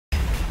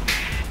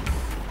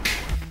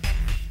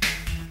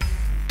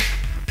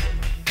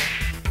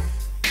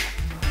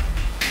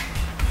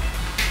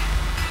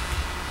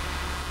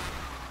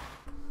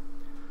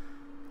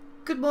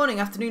good morning,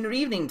 afternoon or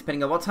evening,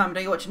 depending on what time of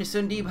day you're watching this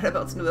Sunday,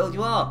 whereabouts in the world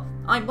you are.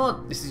 I'm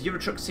MoD, this is Euro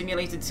Truck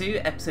Simulator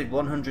 2, episode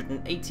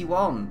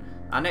 181.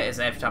 I notice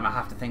every time I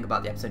have to think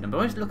about the episode number,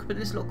 I always look up at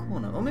this little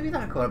corner, or maybe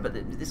that corner, but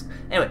this...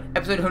 Anyway,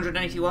 episode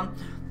 181.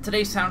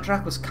 Today's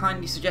soundtrack was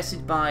kindly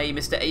suggested by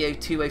Mr.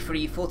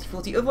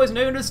 AO2034040, otherwise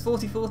known as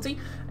 4040.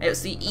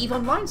 It's the EVE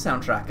Online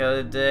soundtrack.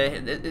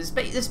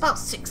 There's about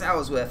 6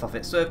 hours worth of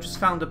it, so I've just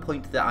found a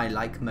point that I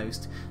like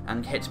most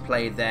and hit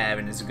play there,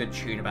 and there's a good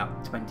tune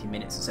about 20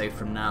 minutes or so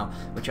from now,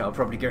 which I'll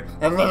probably go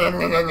at,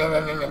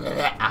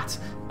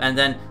 and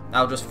then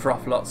I'll just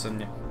froth lots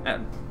and...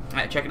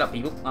 check it out,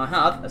 people. I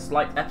have a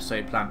slight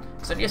episode plan.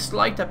 It's only a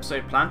slight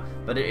episode plan,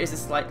 but it is a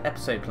slight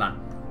episode plan.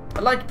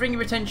 I'd like to bring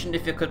your attention,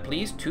 if you could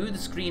please, to the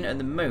screen at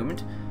the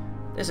moment.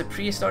 There's a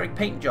prehistoric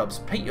paint jobs.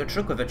 Paint your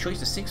truck with a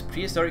choice of 6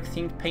 prehistoric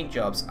themed paint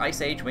jobs. Ice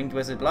Age, Winged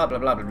Wizard, blah blah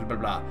blah blah blah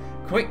blah.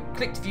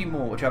 Click to view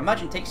more, which I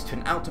imagine takes you to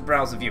an outer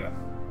browser viewer.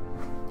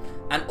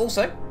 And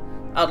also,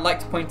 I'd like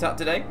to point out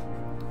today,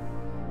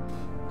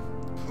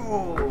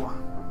 oh,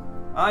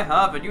 I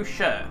have a new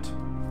shirt.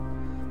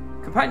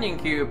 Companion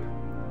Cube.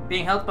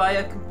 Being held by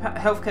a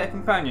healthcare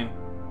companion.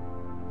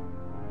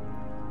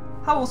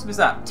 How awesome is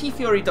that?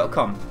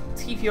 tfury.com.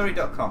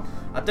 tfury.com.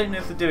 I don't know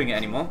if they're doing it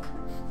anymore.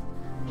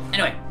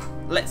 Anyway,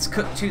 let's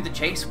cut to the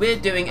chase. We're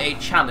doing a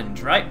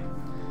challenge, right?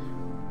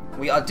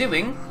 We are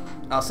doing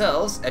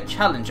ourselves a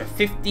challenge, a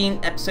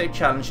 15 episode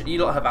challenge that you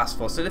lot have asked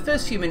for. So the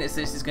first few minutes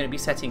this is going to be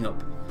setting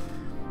up.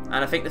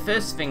 And I think the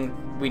first thing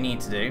we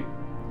need to do,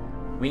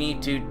 we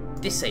need to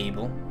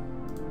disable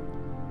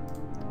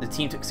the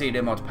Team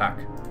Tuxedo mod pack.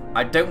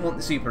 I don't want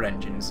the super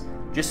engines,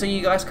 just so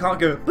you guys can't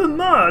go, but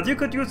Mod, you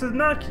could use a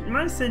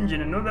nice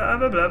engine and all that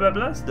other blah blah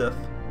blah stuff.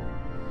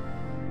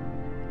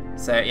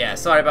 So yeah,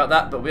 sorry about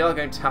that, but we are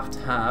going to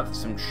have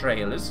some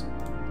trailers.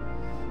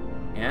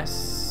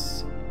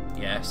 Yes,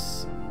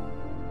 yes.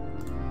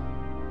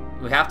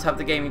 We have to have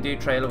the Gaming Dude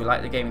trailer, we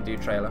like the Gaming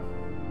Dude trailer.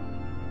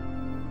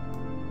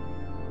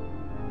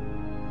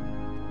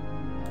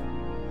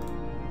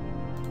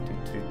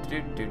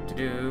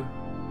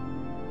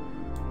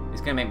 It's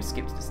going to make me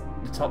skip to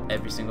the top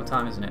every single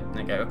time, isn't it?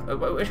 There you go. I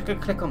wish I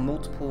could click on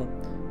multiple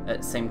at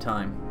the same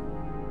time.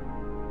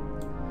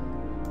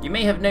 You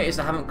may have noticed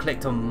I haven't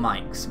clicked on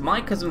Mike's.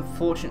 Mike has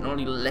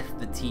unfortunately left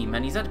the team,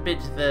 and he's had a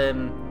bit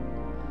of...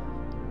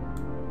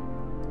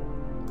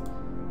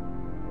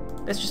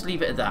 Let's just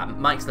leave it at that.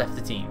 Mike's left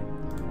the team.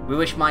 We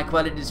wish Mike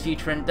well in his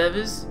future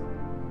endeavours,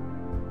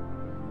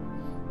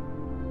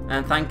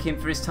 and thank him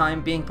for his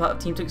time being part of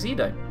Team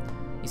Tuxedo.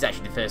 He's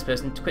actually the first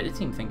person to quit the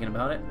team, thinking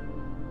about it.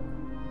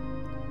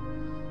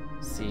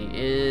 See,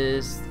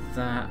 is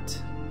that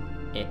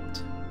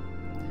it?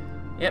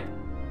 Yep.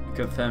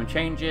 Confirm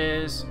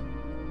changes.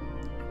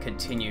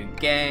 Continue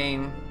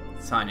game.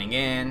 Signing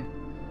in.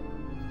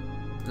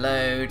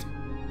 Load.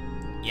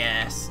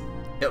 Yes.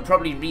 It'll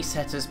probably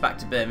reset us back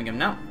to Birmingham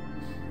now.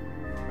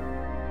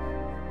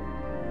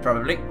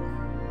 Probably.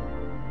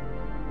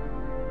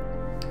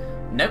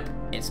 Nope.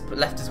 It's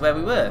left us where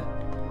we were.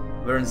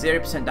 We're on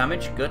 0%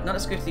 damage. Good. Now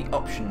let's go to the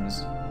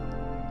options.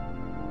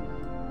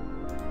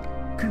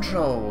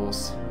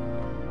 Controls.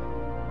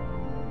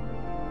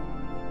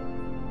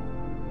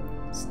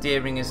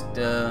 Steering is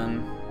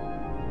done.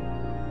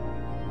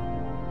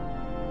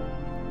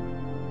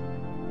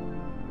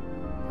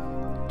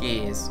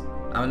 Gears.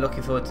 I'm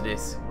looking forward to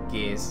this.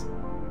 Gears.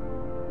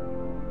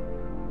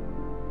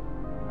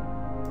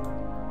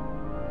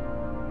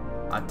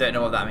 I don't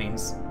know what that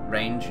means.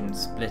 Range and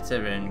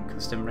splitter and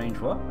custom range.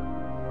 What?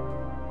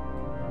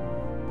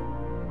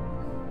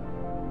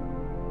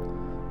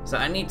 So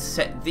I need to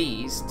set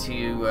these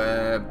to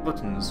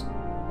buttons.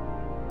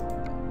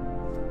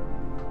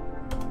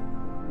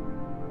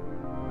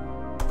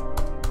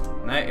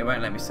 No, it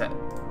won't let me set.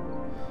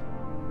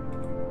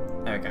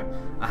 There we go.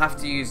 I have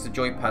to use the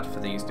joypad for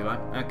these, do I?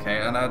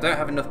 Okay, and I don't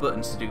have enough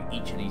buttons to do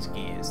each of these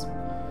gears.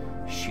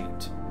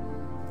 Shoot.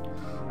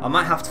 I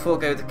might have to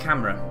forego the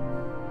camera.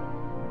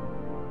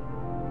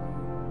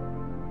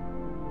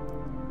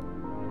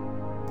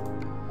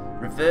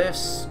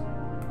 Reverse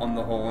on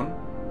the horn.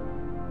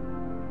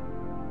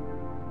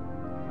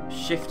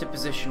 Shift to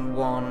position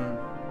 1,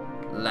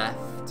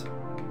 left.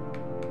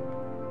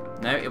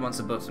 No, it wants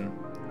a button.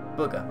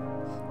 Bugger.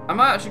 Am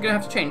I actually going to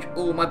have to change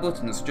all my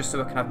buttons just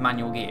so I can have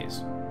manual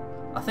gears?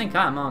 I think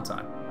I am, aren't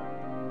I?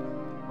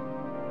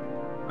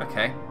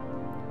 Okay.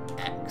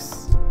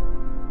 X.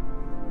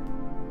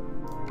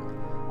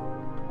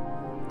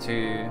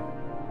 2,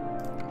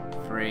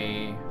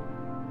 3.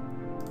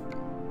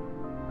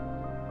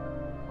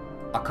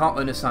 I can't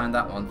unassign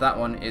that one. That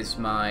one is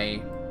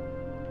my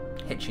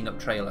hitching up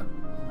trailer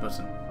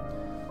button.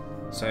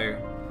 So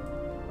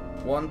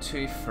 1,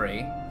 2,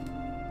 3,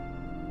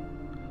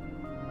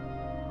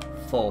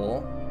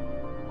 4,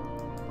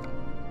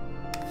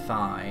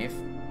 5,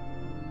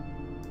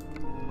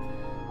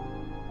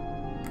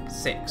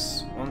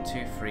 6. 1,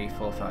 2, 3,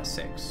 4, 5,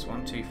 6.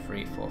 1, 2,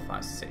 3, 4,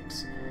 5,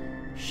 6.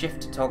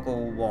 Shift to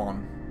toggle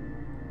 1.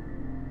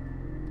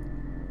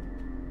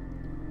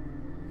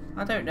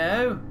 I don't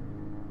know.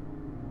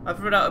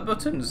 I've run out of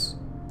buttons.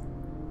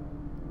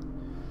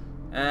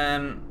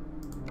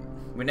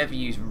 We never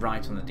use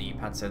right on the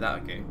D-pad, so that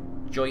would go.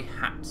 Joy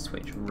hat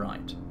switch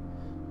right.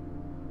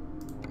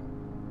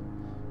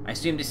 I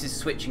assume this is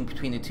switching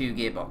between the two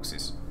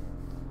gearboxes.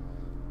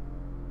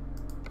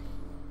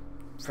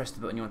 Press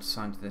the button you want to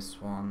assign to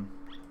this one.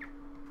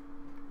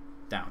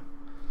 Down.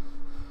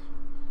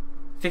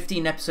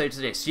 15 episodes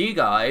of this. You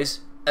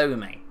guys owe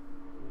me.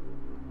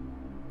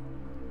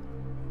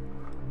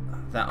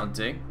 That'll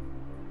do.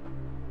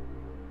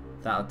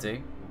 That'll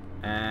do.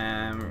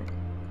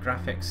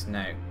 Graphics,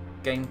 no.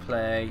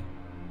 Gameplay.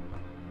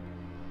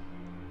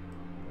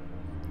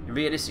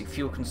 Realistic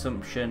fuel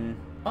consumption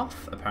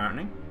off,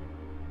 apparently.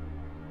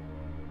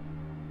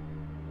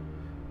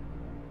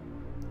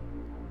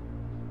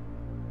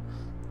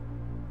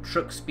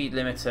 Truck speed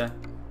limiter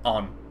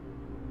on.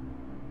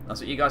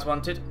 That's what you guys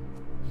wanted.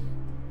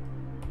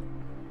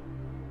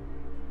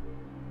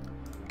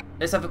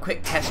 Let's have a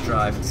quick test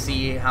drive and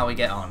see how we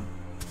get on.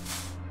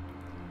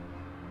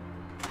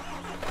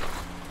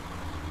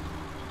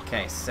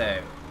 Okay,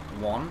 so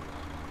 1.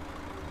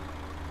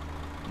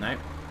 No.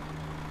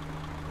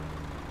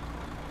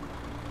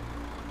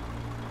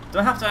 Do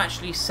I have to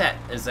actually set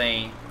as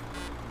a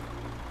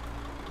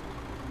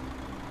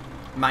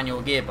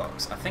manual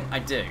gearbox? I think I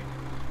do.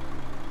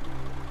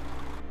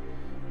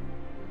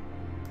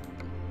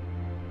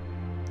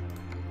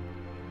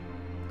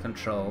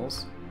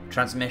 Controls.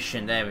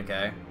 Transmission, there we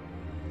go.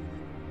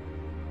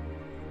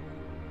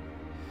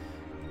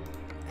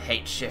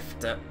 H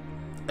shifter.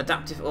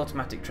 Adaptive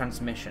automatic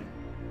transmission.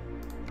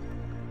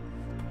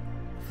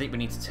 I think we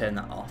need to turn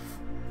that off.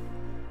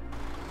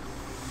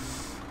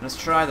 Let's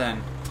try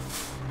then.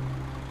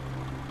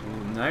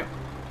 No.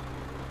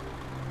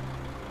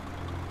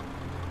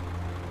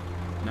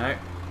 No.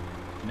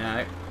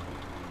 No.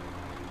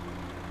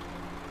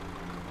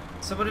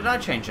 So what did I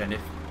change then?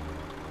 If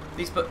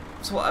these,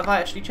 so what have I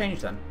actually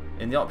changed then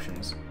in the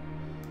options?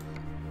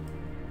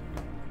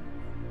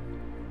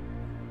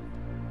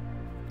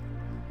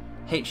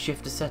 H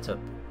shifter setup,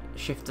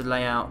 shifter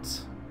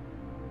layout,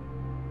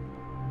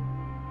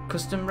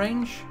 custom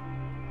range.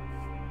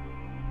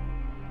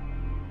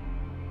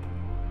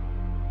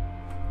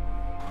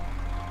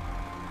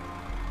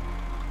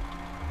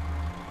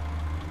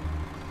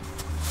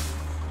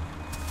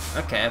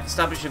 Okay, I've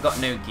established I've got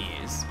no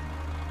gears.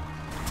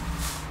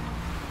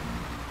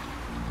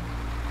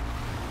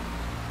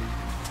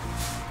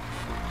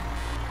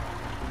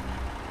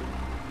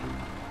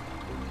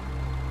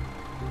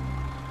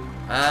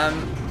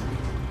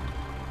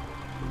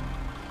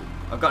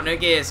 I've got no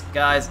gears,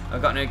 guys.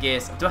 I've got no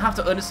gears. Do I have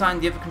to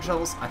unassign the other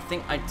controls? I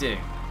think I do.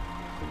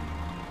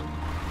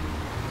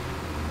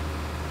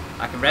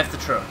 I can rev the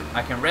truck.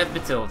 I can rev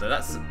Matilda.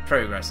 That's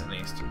progress, at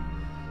least.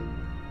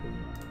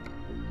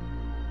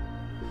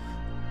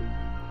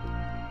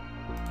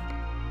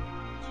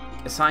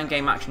 Assign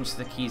game actions to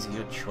the keys of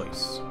your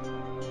choice.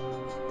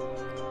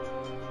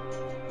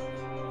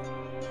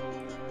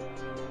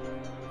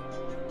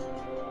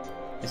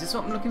 Is this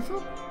what I'm looking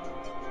for?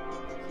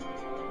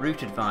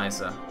 Route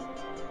advisor.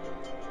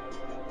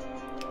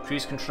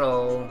 Cruise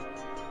control.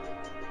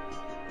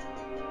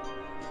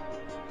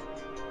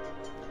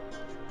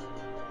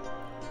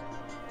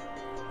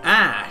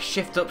 Ah!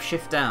 Shift up,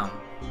 shift down.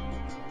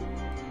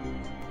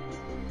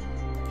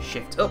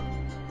 Shift up.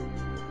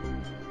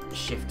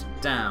 Shift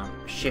down.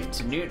 Shift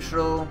to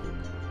neutral.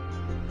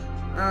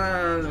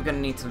 We're going to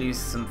need to lose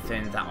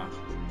something. That one.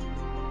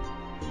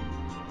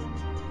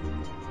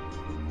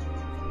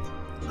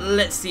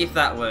 Let's see if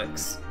that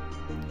works.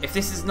 If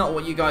this is not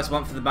what you guys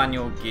want for the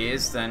manual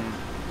gears, then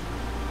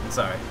I'm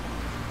sorry.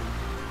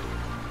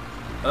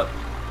 Up,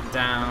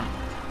 down.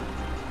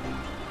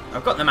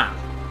 I've got the map.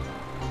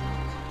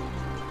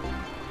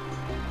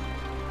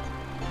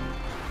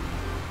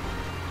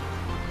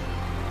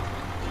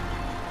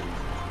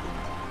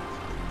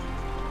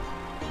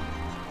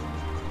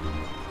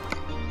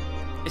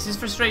 This is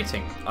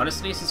frustrating.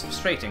 Honestly, this is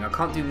frustrating. I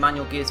can't do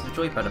manual gears with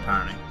joypad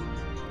apparently.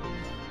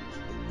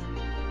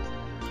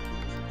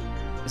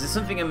 Is there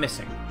something I'm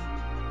missing?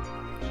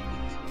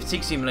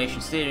 Fatigue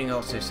simulation, steering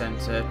auto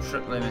center,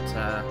 truck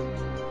limiter,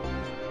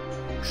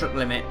 truck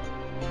limit,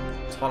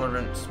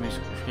 tolerance,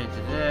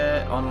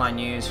 online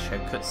news, show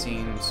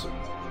cutscenes.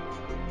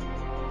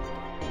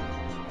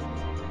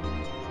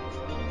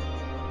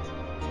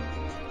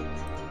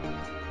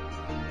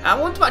 I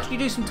want to actually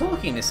do some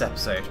talking in this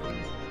episode,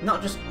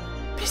 not just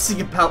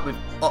pissing about with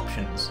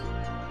options.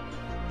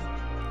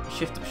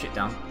 Shift up, shift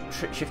down,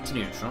 shift to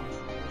neutral.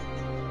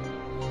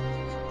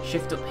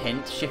 Shift up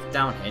hint, shift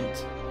down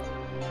hint.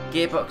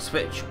 Gearbox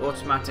switch,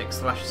 automatic /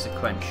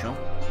 sequential.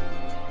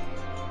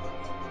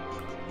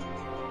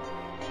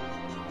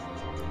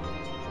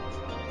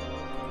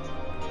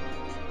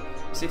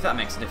 See if that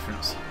makes a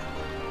difference.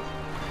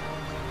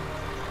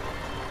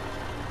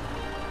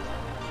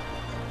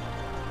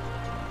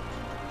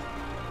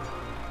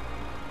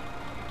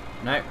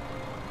 No.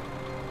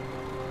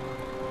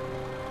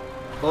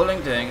 All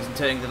I'm doing is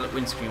turning the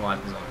windscreen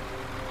wipers on.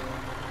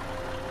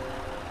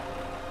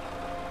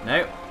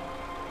 No.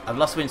 I've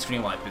lost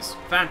windscreen wipers.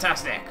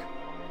 Fantastic!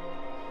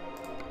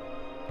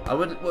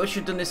 We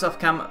should have done this off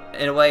cam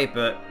in a way,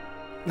 but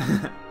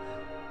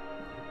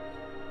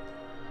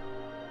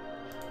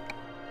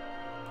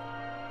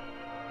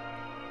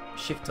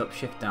shift up,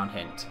 shift down,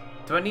 hint.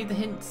 Do I need the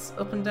hints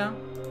up and down?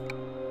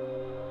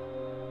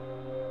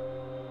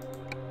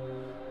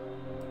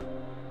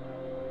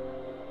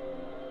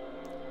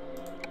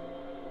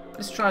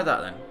 Let's try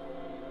that then.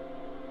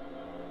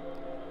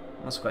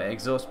 That's great.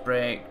 Exhaust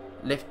brake,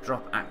 lift,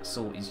 drop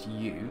axle is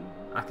U.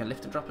 I can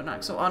lift and drop an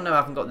axle. Oh no, I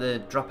haven't got the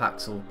drop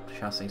axle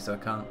chassis, so I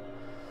can't.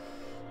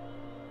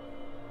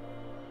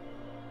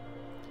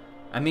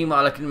 And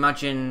meanwhile, I can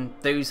imagine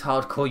those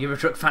hardcore Euro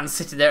Truck fans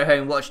sitting there at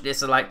home watching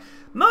this are like,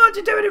 "Mod,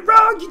 you're doing it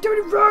wrong! You're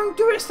doing it wrong!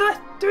 Do it like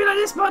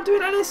this, Mod! Do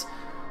it like this!"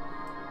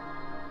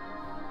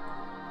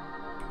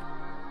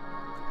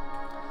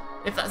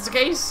 If that's the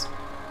case,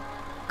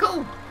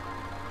 cool.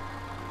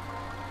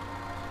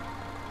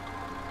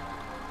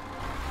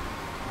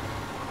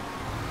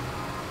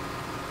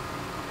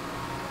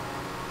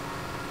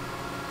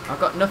 I've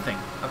got nothing.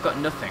 I've got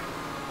nothing.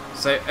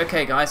 So,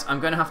 okay guys, I'm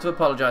going to have to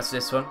apologise for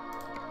this one.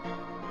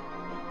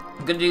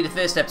 I'm going to do the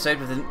first episode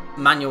with a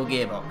manual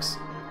gearbox.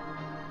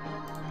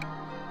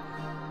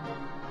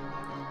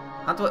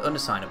 How do I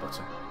unassign a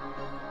button?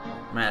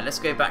 Right, let's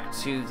go back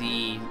to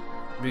the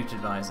route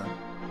advisor.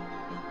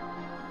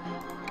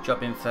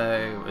 Job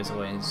info, as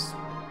always.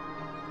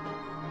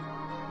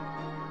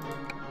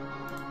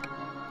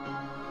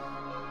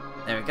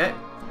 There we go.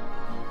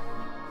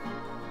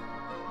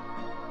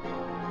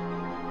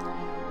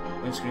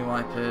 Windscreen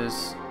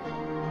wipers.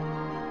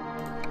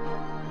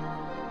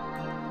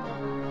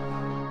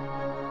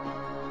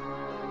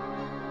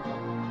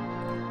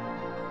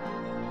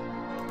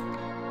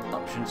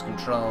 Options,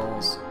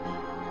 controls.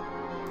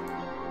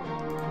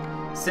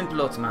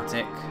 Simple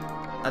automatic.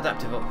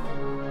 Adaptive up.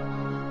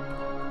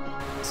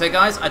 So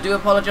guys, I do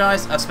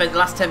apologise. I've spent the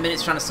last 10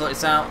 minutes trying to sort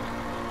this out.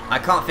 I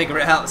can't figure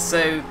it out,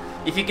 so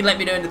if you can let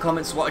me know in the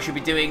comments what I should be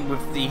doing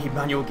with the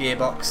manual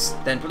gearbox,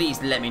 then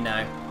please let me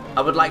know. I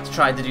would like to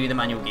try to do the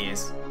manual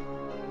gears.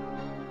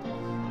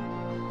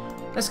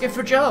 Let's go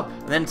for a job,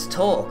 and then to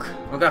talk.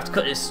 We're going to have to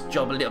cut this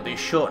job a little bit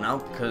short now,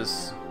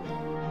 because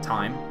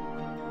time.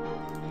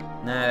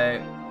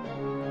 No.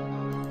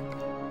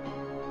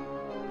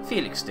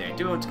 Felixstowe.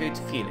 Do we want to go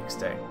to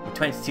Felixstowe? With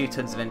 22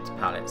 tons of empty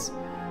pallets.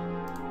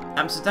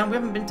 Amsterdam? We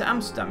haven't been to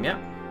Amsterdam yet.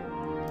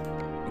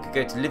 We could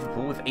go to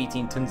Liverpool with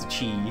 18 tons of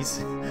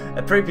cheese.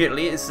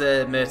 Appropriately, it's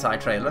a Murtai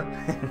trailer.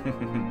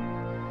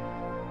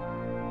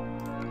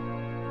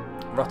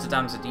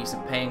 Rotterdam's a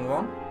decent paying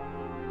one.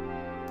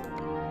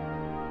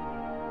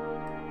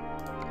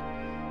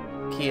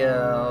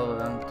 Kiel,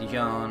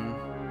 Dijon.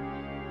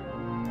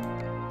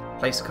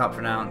 Place I can't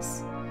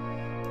pronounce.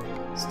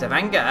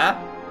 Stavanger?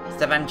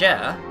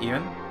 Stavanger,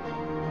 even.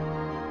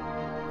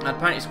 And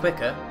apparently it's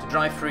quicker to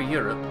drive through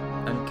Europe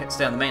and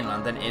stay on the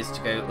mainland than it is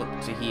to go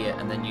up to here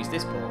and then use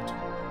this port.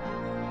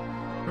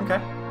 Okay.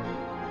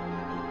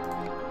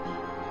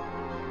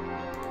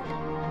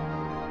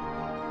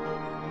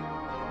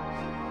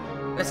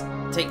 Let's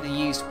take the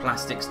used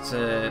plastics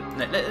to...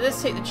 No,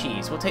 let's take the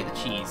cheese. We'll take the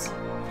cheese.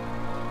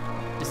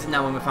 This is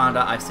now when we found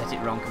out I've set it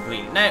wrong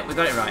completely. No, we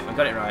got it right. We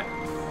got it right.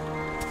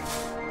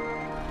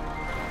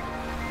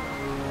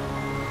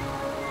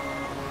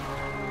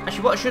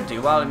 Actually, what I should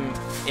do while I'm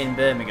in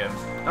Birmingham...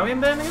 Are we in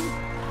Birmingham?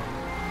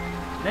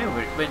 No,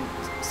 we're in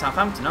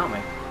Southampton, aren't we?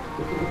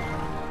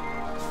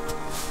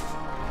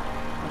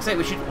 I'd say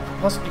we should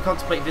possibly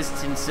contemplate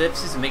visiting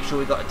services and make sure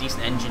we've got a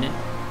decent engine in.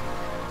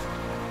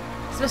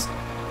 So let's...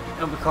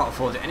 Oh, we can't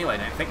afford it anyway, I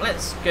don't think.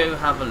 Let's go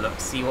have a look,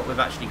 see what we've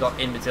actually got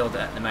in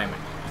Matilda at the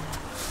moment.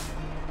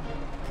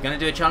 If you're going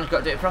to do a challenge, you've got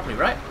to do it properly,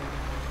 right?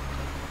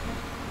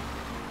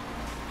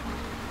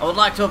 I would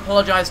like to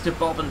apologise to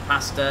Bob and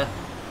Pastor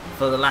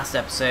for the last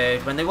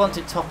episode when they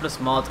wanted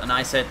topless mod and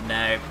I said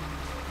no.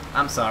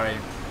 I'm sorry.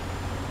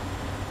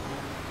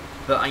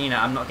 But, you know,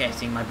 I'm not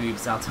getting my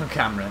boobs out on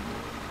camera.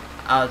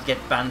 I'll get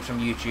banned from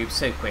YouTube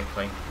so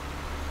quickly.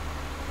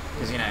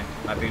 Because, you know,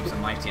 my boobs are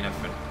mighty enough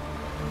for...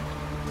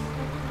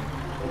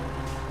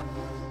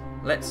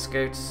 Let's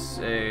go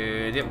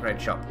to the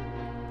upgrade shop.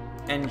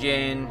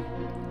 Engine.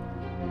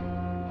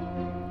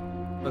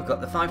 We've got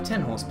the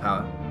 510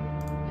 horsepower.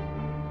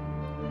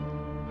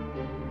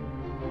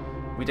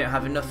 We don't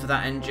have enough for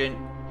that engine.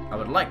 I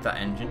would like that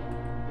engine.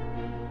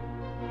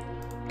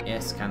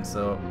 Yes,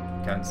 cancel.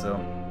 Cancel.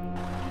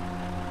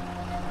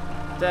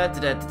 Da da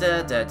da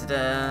da da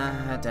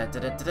da da da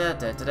da da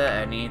da da da.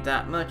 I need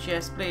that much,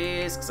 yes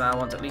please, because I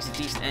want at least a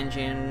decent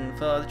engine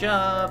for the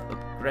job.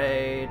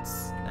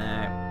 Upgrades.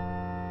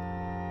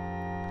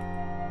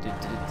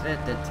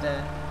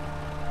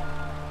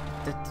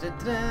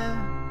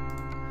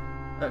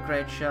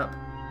 Upgrade shop.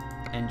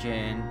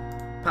 Engine.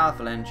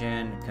 Powerful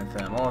engine.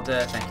 Confirm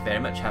order. Thank you very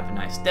much. Have a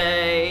nice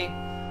day.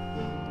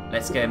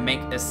 Let's go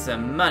make us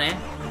some money.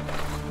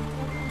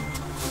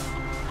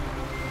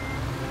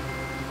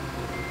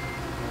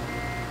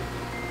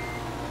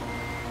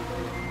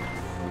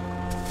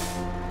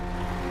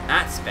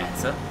 That's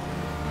better.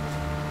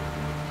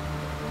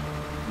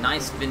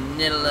 Nice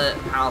vanilla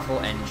powerful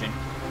engine.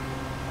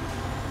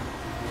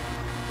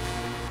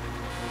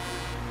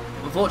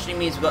 unfortunately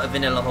means we've got a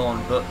vanilla horn,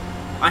 but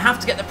I have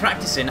to get the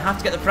practice in. I have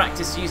to get the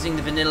practice using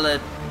the vanilla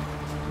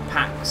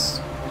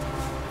packs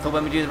for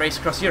when we do the race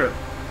across Europe.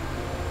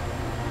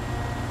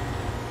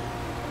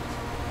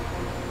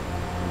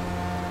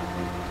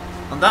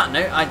 On that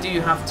note, I do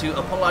have to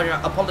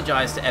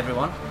apologise to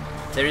everyone.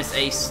 There is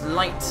a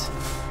slight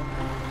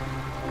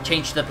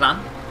change to the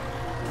plan.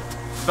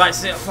 By a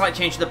slight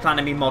change to the plan,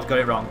 I mean MoD got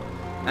it wrong.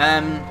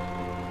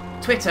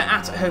 Twitter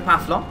at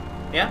Hopeathlon,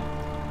 yeah?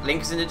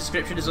 Link is in the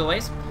description as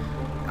always.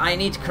 I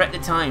need to correct the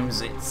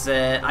times. It's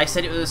I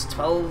said it was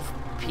 12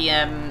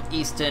 PM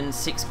Eastern,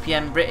 6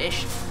 PM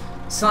British.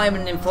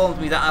 Simon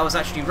informed me that I was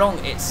actually wrong.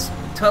 It's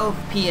 12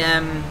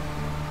 PM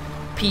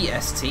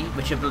PST,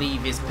 which I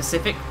believe is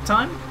Pacific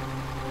time.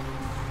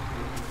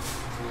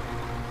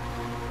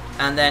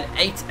 And then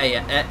 8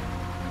 AM,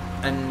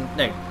 and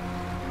no,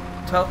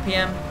 12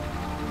 PM,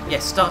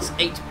 yes, starts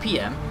 8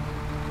 PM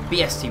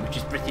BST, which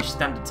is British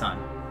Standard Time.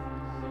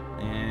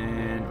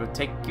 And we'll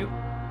take you.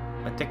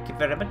 I'll take you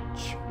very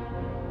much.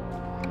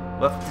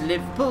 We're off to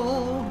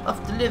Liverpool,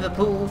 off to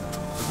Liverpool. We're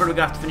probably going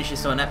to have to finish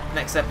this on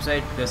next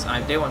episode because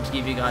I don't want to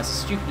give you guys a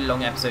stupidly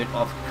long episode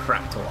of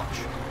crap to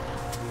watch.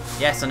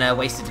 Yes, I know I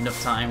wasted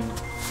enough time.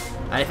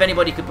 And if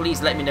anybody could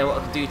please let me know what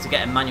I could do to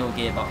get a manual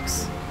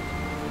gearbox.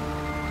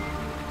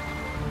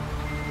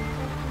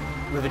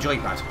 With a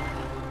joypad.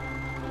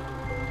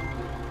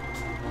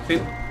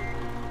 Boom.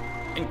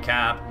 In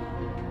cab.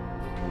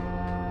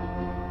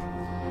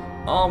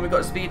 Oh, we've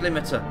got a speed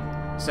limiter,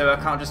 so I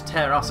can't just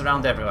tear us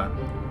around everywhere.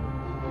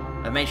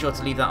 I've made sure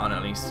to leave that on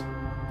at least.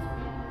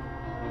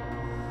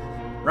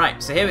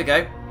 Right, so here we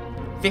go.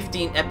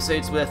 15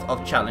 episodes worth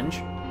of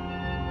challenge.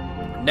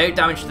 No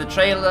damage to the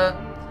trailer.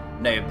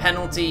 No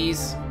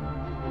penalties.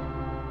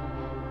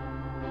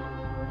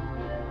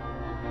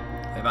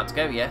 We're about to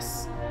go,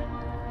 yes.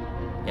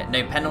 Yeah,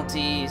 no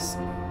penalties.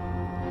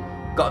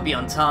 Gotta be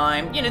on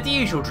time. You know, the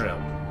usual drill.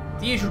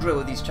 The usual drill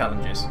with these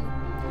challenges.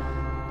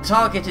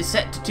 Target is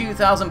set to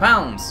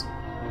 £2,000.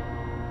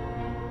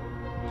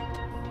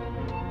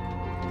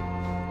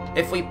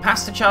 If we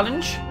pass the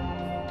challenge,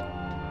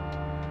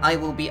 I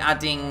will be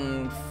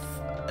adding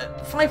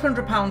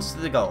 £500 to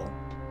the goal.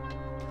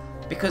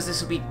 Because this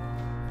will be...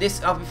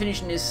 I'll be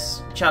finishing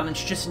this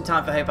challenge just in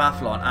time for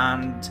Hopeathlon,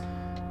 and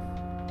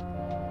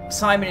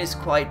Simon is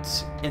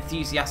quite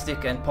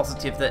enthusiastic and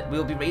positive that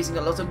we'll be raising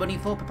a lot of money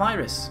for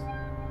Papyrus.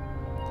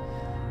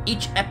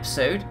 Each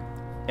episode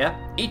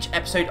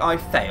I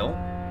fail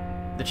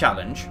the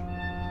challenge.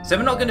 So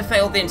we're not going to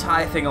fail the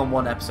entire thing on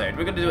one episode.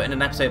 We're going to do it in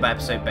an episode by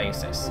episode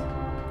basis.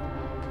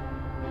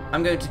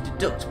 I'm going to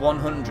deduct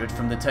 100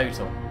 from the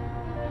total.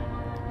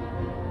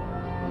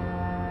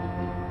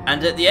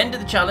 And at the end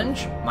of the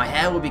challenge, my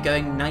hair will be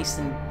going nice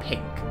and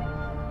pink.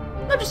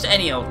 Not just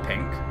any old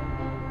pink.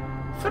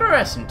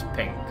 Fluorescent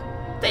pink.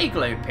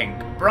 Dayglow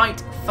pink.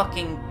 Bright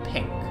fucking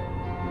pink.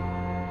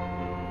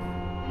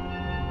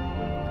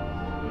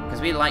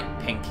 Because we like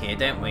pink here,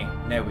 don't we?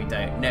 No, we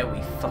don't. No,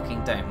 we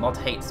fucking don't. MoD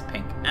hates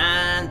pink.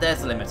 And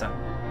there's the limiter.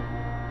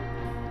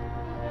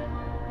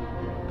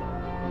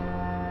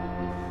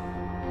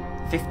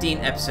 "15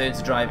 episodes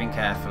of driving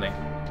carefully."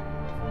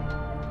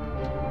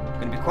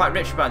 Going to be quite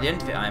rich by the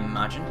end of it, I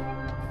imagine.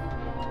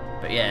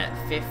 But yeah,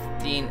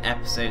 15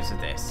 episodes of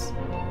this.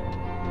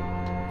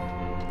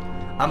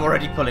 I'm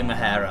already pulling my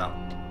hair out.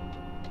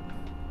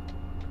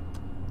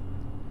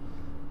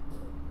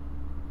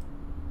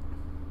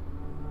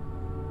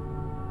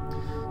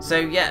 So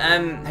yeah,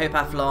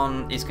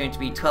 Hopeathlon is going to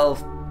be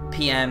 12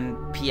 PM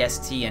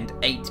PST and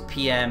 8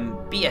 PM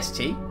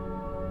BST.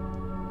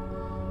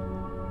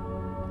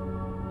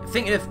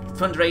 Thinking of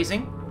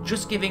fundraising?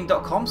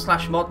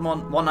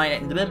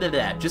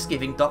 JustGiving.com/mod1982.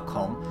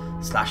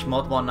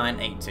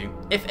 JustGiving.com/mod1982.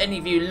 If any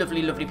of you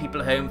lovely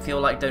people at home feel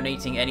like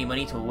donating any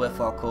money to a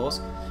worthwhile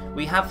cause,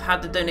 we have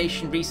had a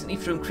donation recently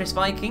from Chris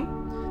Viking,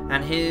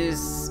 and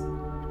his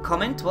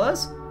comment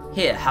was,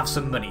 "Here, have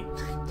some money."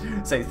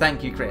 So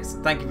thank you, Chris.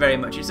 Thank you very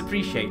much. It's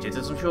appreciated,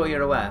 as I'm sure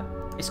you're aware.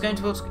 It's going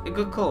towards a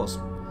good cause.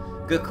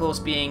 Good cause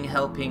being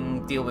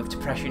helping deal with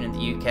depression in the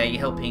UK,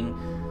 helping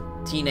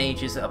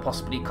teenagers that are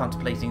possibly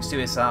contemplating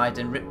suicide,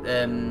 and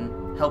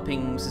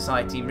helping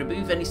society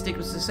remove any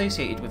stigmas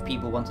associated with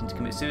people wanting to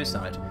commit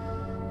suicide.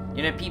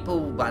 You know,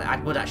 people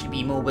would actually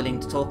be more willing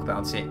to talk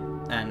about it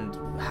and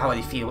how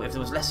they feel if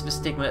there was less of a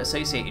stigma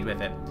associated with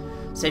it.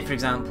 Say, for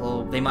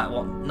example, they might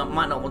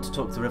not want to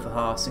talk to their other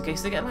halves in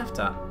case they get laughed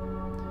at.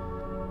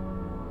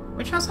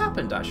 Which has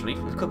happened, actually.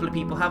 A couple of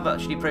people have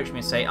actually approached me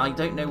and say, "I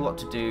don't know what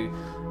to do.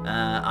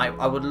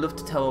 I would love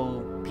to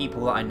tell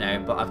people that I know,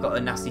 but I've got a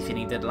nasty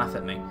feeling they'd laugh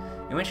at me."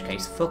 In which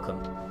case, fuck them.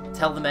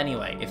 Tell them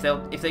anyway. If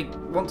they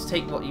want to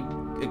take what you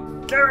are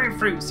going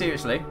through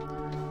seriously,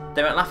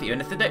 they won't laugh at you.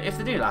 And if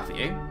they do laugh at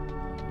you,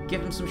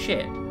 give them some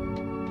shit.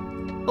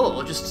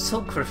 Or just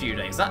sulk for a few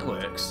days. That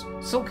works.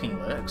 Sulking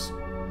works.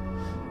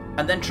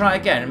 And then try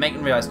again and make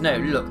them realise, no,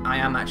 look, I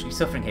am actually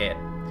suffering here.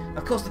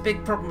 Of course, the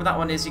big problem with that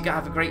one is you gotta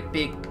have a great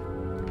big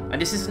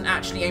And this isn't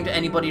actually aimed at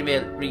anybody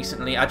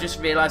recently. I just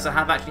realised I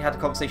have actually had a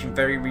conversation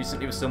very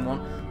recently with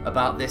someone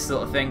about this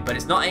sort of thing, but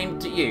it's not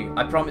aimed at you.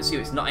 I promise you,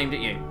 it's not aimed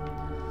at you.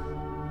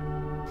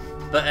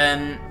 But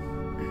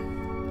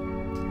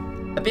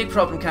a big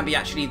problem can be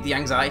actually the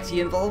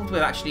anxiety involved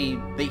with actually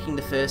making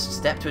the first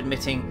step to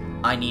admitting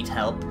I need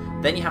help.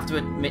 Then you have to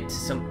admit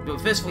to well,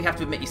 first of all, you have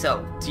to admit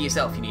to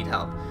yourself you need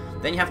help.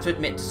 Then you have to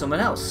admit to someone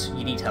else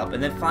you need help,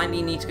 and then finally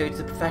you need to go to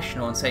the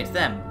professional and say to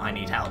them, I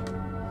need help.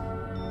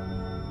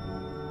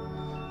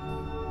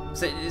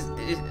 So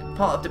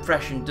part of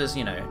depression does,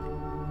 you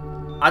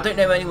know, I don't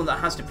know anyone that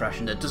has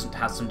depression that doesn't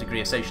have some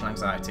degree of social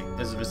anxiety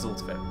as a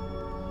result of it.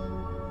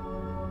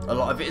 A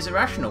lot of it is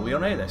irrational, we all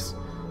know this.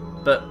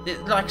 But,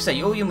 like I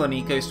say, all your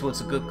money goes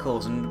towards a good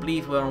cause, and I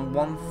believe we're on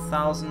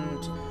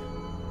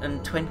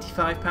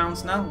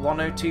 £1,025 now,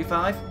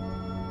 1025.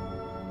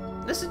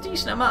 That's a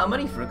decent amount of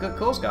money for a good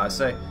cause, guys,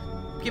 so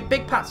give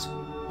big pats,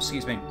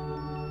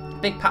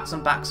 big pats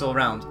on backs all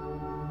round.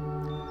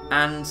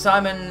 And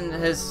Simon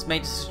has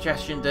made a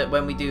suggestion that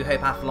when we do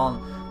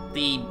Hopeathlon,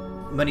 the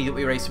money that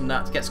we raise from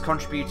that gets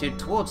contributed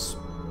towards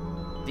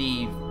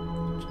the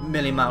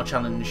Million Mile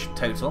Challenge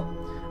total.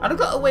 And I've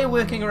got a way of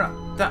working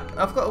around that.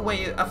 I think I've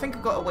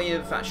got a way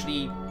of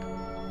actually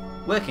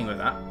working with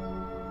that.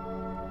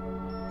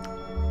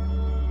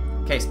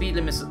 Okay, speed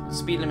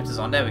limiters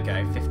on. There we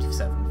go.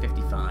 57,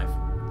 55.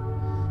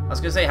 I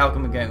was going to say, how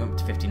come we're going up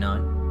to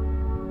 59?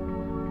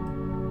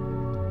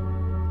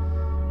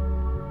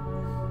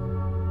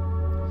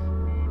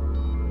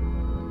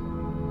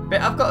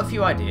 But I've got a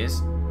few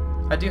ideas.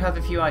 I do have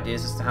a few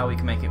ideas as to how we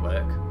can make it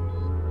work.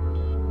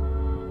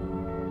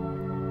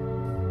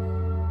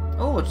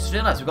 Oh, I just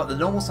realised we've got the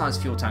normal size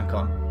fuel tank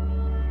on.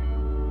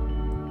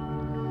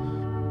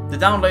 The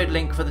download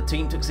link for the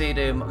Team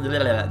Tuxedo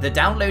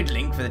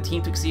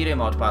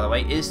mod, by the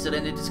way, is still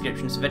in the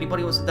description. So if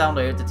anybody wants to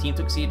download the Team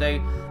Tuxedo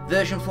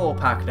version 4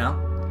 pack now,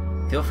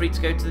 feel free to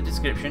go to the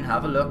description,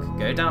 have a look,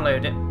 go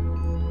download it.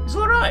 It's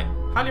alright.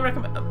 Highly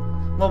recommend.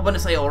 Well, when I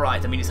say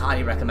alright, I mean it's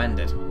highly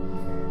recommended.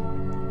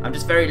 I'm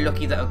just very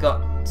lucky that I've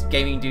got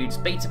Gaming Dude's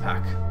beta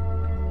pack,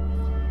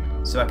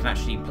 so I can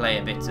actually play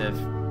a bit of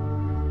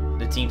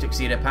the Team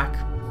Tuxedo pack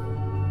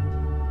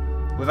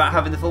without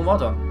having the full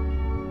mod on.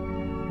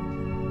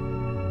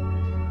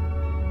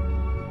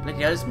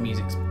 Bloody hell, this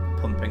music's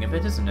pumping a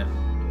bit, isn't it?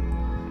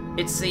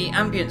 It's the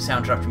ambient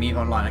soundtrack from EVE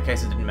Online, in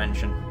case I didn't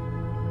mention.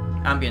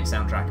 Ambient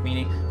soundtrack,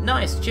 meaning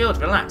nice,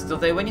 chilled, relaxed,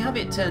 although when you have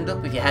it turned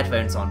up with your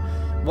headphones on,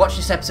 watch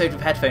this episode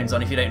with headphones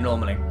on if you don't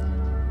normally.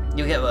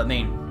 You'll get what I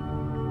mean.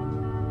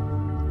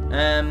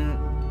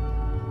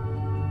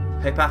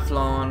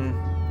 Hopeathlon,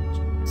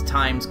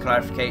 times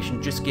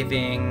clarification, just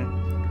giving.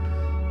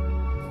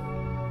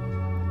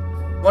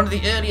 One of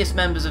the earliest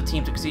members of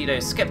Team Tuxedo,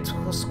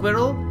 Skeptical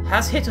Squirrel,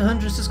 has hit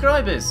 100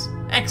 subscribers.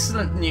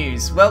 Excellent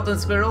news. Well done,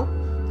 Squirrel.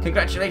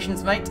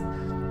 Congratulations, mate.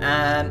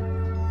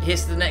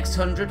 Here's to the next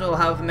 100 or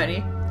however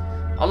many.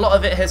 A lot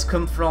of it has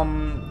come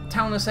from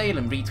Town of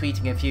Salem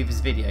retweeting a few of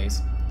his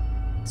videos.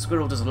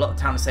 Squirrel does a lot of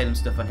Town of Salem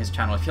stuff on his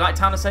channel. If you like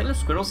Town of Salem,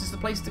 Squirrel's is the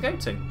place to go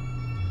to.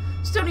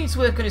 Still needs to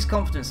work on his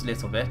confidence a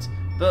little bit,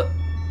 but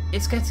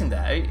it's getting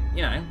there,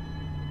 you know.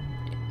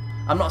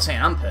 I'm not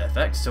saying I'm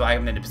perfect, so I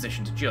am in a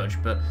position to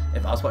judge, but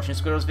if I was watching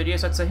Squirrel's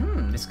videos, I'd say,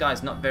 this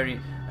guy's not very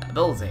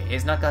ballsy,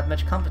 he's not got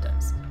much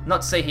confidence.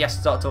 Not to say he has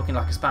to start talking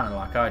like a spanner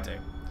like I do.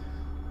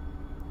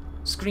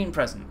 Screen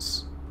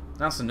presence.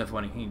 That's another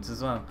one he needs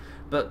as well.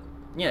 But,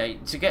 you know,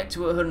 to get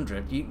to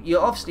 100, you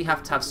obviously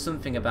have to have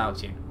something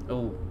about you.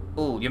 Oh,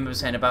 you remember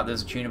saying about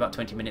there's a tune about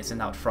 20 minutes and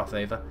that would froth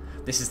over?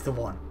 This is the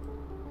one.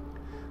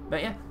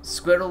 But yeah,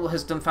 Squirrel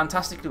has done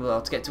fantastically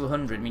well to get to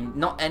 100. I mean,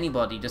 not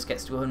anybody just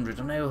gets to 100.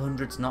 I know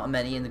 100's not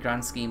many in the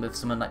grand scheme of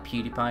someone like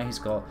PewDiePie who's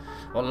got,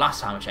 well,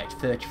 last time I checked,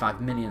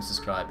 35 million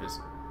subscribers.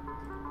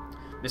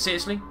 But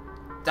seriously,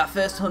 that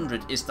first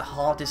 100 is the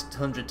hardest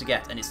 100 to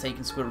get, and it's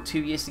taken Squirrel 2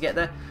 years to get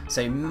there,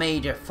 so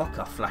major fuck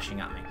off flashing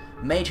at me.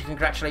 Major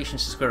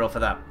congratulations to Squirrel for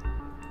that.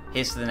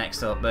 Here's to the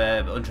next up,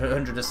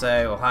 100 or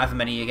so, or however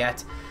many you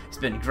get. It's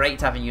been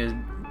great having you,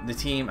 the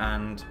team,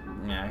 and,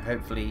 you know,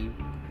 hopefully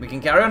we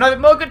can carry on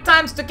having more good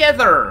times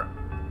together!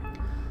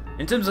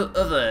 In terms of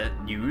other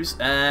news,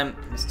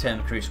 let's turn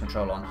the cruise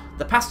control on.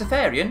 The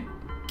Pastafarian,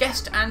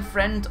 guest and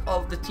friend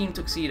of the Team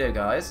Tuxedo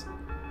guys,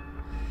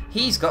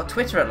 he's got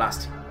Twitter at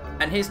last,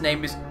 and his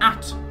name is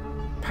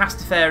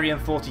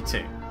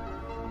 @Pastafarian42.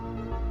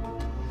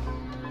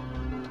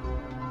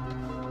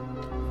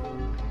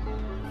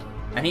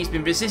 And he's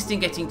been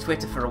resisting getting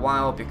Twitter for a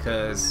while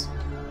because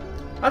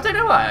I don't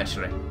know why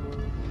actually.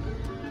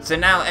 So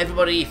now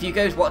everybody, if you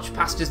go watch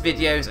Pastor's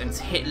videos and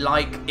hit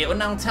like, it will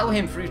now tell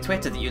him through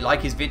Twitter that you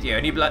like his video,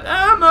 and he'll be like,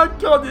 oh my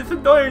god, it's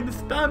annoying, the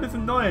spam is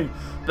annoying.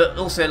 But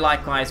also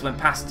likewise, when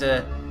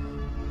Pastor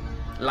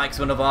likes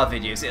one of our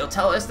videos, it'll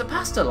tell us the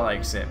Pastor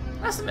likes it.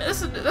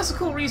 That's a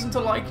cool reason to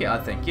like it, I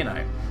think, you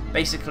know.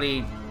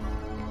 Basically,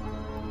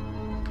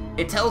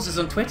 it tells us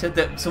on Twitter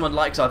that someone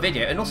likes our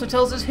video, and also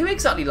tells us who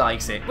exactly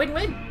likes it.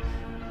 Win-win.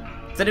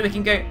 So that we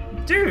can go,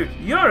 dude,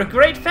 you're a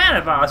great fan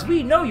of ours.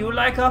 We know you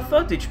like our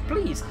footage.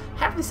 Please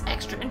have this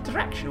extra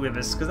interaction with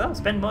us, because I'll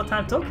spend more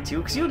time talking to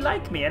you because you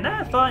like me, and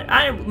I thought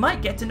I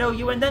might get to know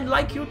you and then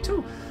like you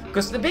too.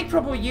 Because the big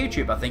problem with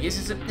YouTube, I think,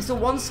 is it's a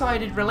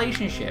one-sided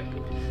relationship.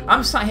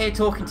 I'm sat here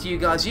talking to you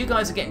guys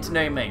are getting to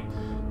know me.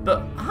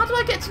 But how do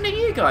I get to know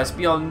you guys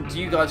beyond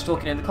you guys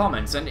talking in the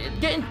comments and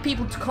getting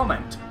people to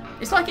comment?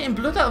 It's like getting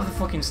blood out of a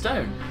fucking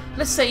stone.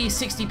 Let's say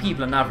 60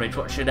 people on average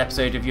watch an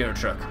episode of Euro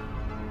Truck.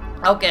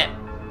 I'll get,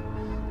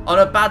 on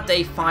a bad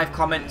day, 5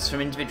 comments from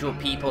individual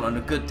people, on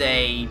a good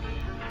day,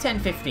 10,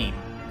 15.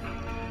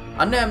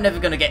 I know I'm never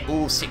going to get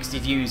all 60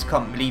 views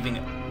leaving.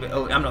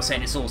 I'm not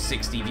saying it's all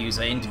 60 views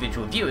are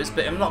individual viewers,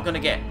 but I'm not going to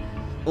get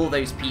all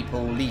those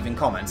people leaving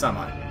comments, am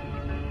I?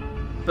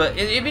 But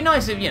it'd be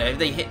nice if, you know, if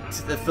they hit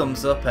the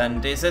thumbs up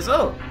and it says,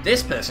 oh,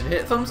 this person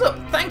hit thumbs up.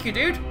 Thank you,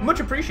 dude. Much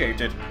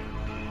appreciated.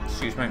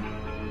 Excuse me.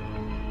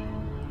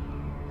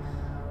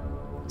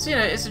 So, you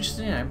know, it's just,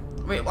 you know,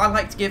 I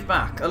like to give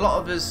back. A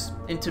lot of us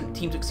in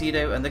Team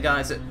Tuxedo and the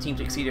guys at Team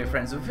Tuxedo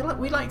Friends, we feel like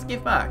we like to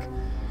give back.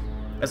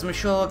 As I'm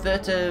sure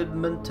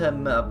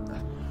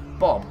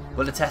Bob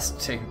will attest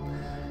to.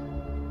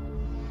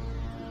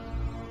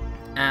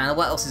 And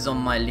what else is on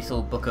my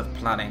little book of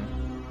planning?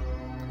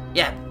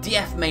 Yeah,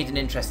 DF made an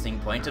interesting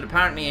point, and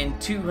apparently in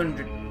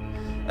 200,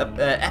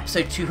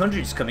 episode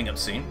 200 is coming up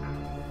soon.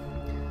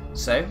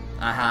 So,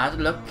 I had a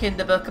look in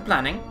the book of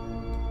planning,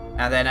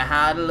 and then I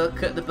had a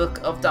look at the book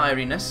of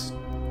diariness,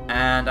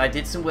 and I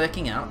did some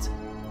working out.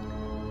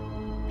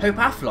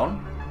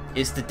 Hopeathlon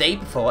is the day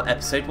before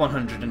episode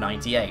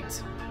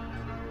 198.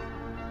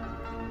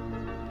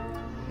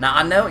 Now,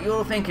 I know what you're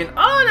all thinking,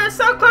 oh, that's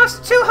so close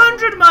to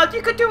 200, Mod,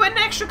 you could do an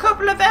extra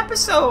couple of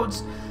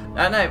episodes.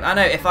 I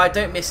know, if I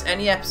don't miss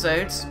any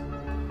episodes,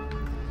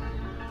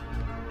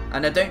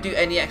 and I don't do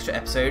any extra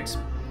episodes,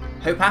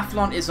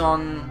 Hopeathlon is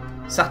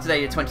on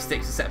Saturday the 26th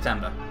of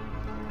September.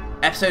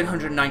 Episode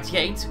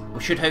 198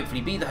 should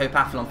hopefully be the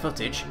Hopeathlon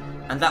footage,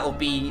 and that will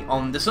be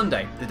on the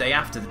Sunday, the day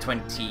after, the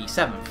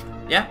 27th,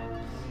 yeah?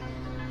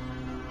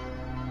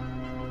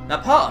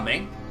 Now part of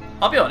me,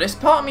 I'll be honest,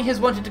 part of me has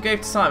wanted to go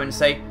to Simon and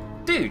say,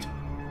 dude,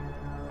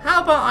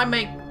 how about I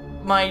make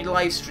my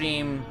live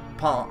stream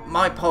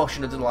my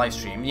portion of the live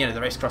stream, you know,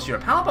 the Race Across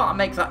Europe, how about I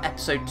make that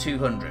episode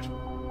 200?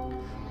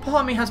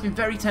 Part of me has been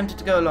very tempted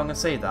to go along and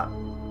say that.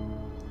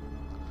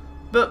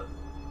 But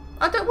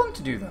I don't want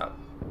to do that.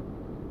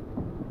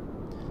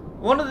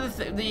 One of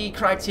the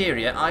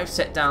criteria I've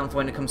set down for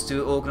when it comes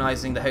to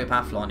organising the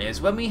Hopeathlon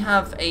is when we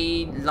have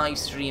a live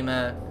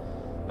streamer,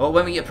 or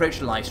when we approach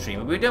a live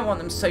streamer, we don't want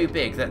them so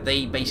big that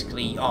they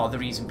basically are the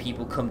reason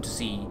people come to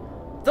see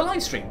the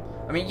live stream.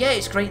 I mean, yeah,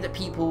 it's great that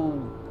people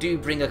do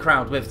bring a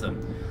crowd with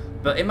them.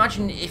 But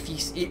imagine if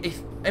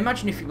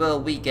you will,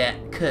 we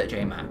get Kurt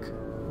J. Mack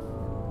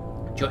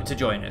to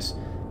join us.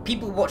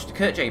 People watch the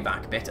Kurt J.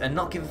 Mack bit and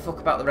not give a fuck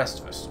about the rest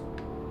of us.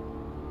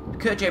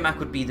 Kurt J. Mack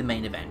would be the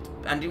main event,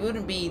 and it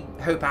wouldn't be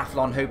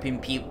Hopeathlon hoping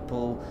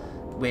people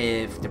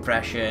with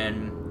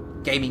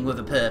depression, gaming with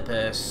a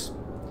purpose.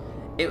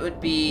 It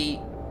would be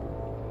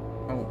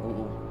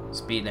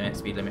speed limit,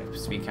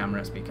 speed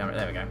camera.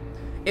 There we go.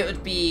 It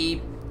would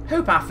be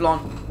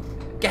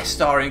Hopeathlon guest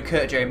starring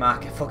Kurt J.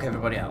 Mack. Fuck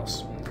everybody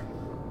else.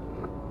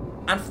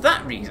 And for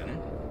that reason,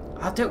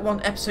 I don't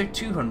want episode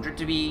 200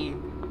 to be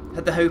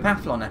the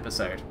Hopeathlon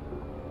episode.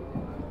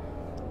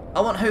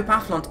 I want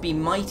Hopeathlon to be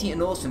mighty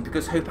and awesome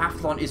because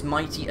Hopeathlon is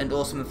mighty and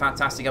awesome and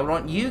fantastic. I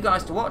want you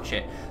guys to watch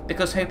it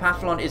because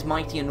Hopeathlon is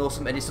mighty and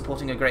awesome and is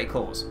supporting a great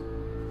cause.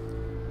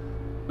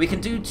 We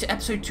can do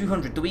episode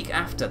 200 the week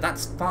after,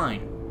 that's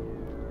fine.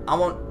 I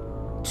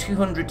want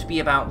 200 to be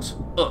about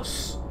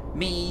us.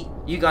 Me,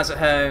 you guys at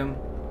home.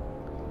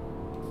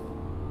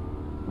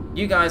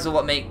 You guys are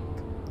what make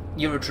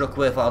Euro Truck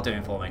worthwhile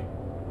doing for me.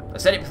 I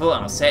said it before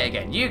and I'll say it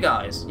again. You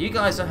guys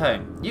at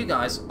home. You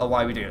guys are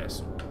why we do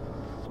this.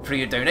 Through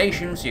your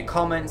donations, your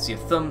comments, your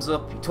thumbs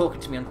up, you're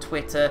talking to me on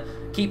Twitter,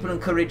 keeping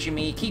encouraging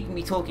me, keeping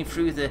me talking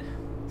through the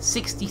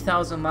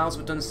 60,000 miles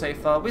we've done so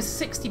far. We're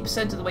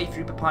 60% of the way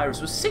through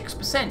Papyrus. We're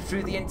 6%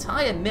 through the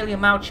entire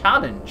Million Mile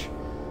Challenge.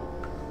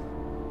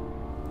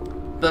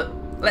 But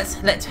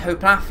let's let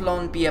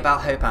Hopeathlon be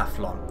about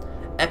Hopeathlon.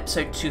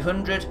 Episode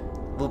 200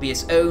 will be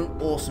its own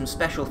awesome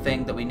special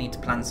thing that we need to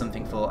plan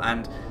something for,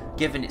 and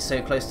given it's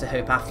so close to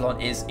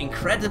Hopeathlon is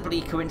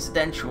incredibly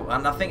coincidental,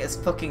 and I think it's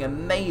fucking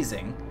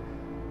amazing.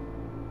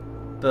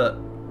 But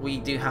we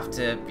do have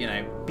to, you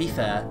know, be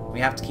fair. We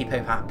have to keep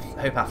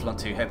Hopeathlon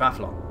to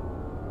Hopeathlon.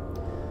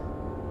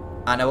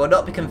 And I will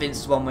not be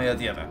convinced one way or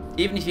the other.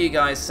 Even if you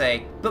guys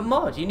say, but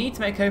Mod, you need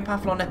to make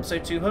Hopeathlon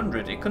episode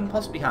 200. It couldn't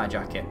possibly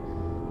hijack it.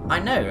 I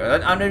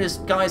know. I know there's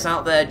guys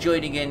out there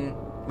joining in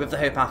with the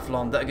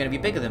Hopeathlon that are going to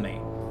be bigger than me.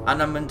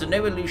 And I'm under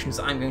no illusions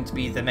that I'm going to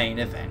be the main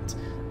event.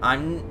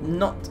 I'm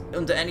not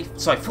under any...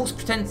 Sorry, false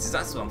pretenses.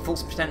 That's the one.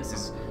 False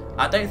pretenses.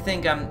 I don't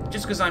think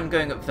just because I'm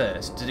going up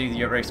first to do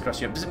the Race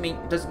Across Europe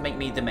doesn't make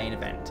me the main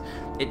event.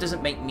 It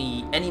doesn't make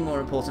me any more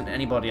important than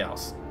anybody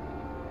else.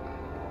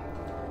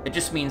 It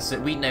just means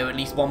that we know at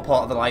least one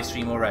part of the live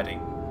stream already.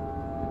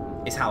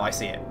 Is how I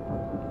see it.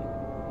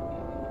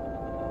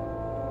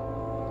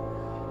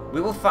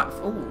 We will fight.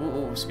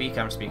 Oh, speed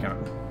camera, speed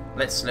camera.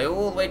 Let's slow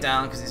all the way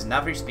down because it's an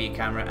average speed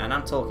camera, and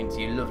I'm talking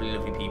to you, lovely,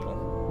 lovely people.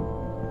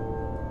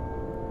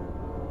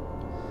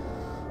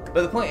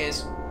 But the point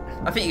is,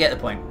 I think you get the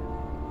point.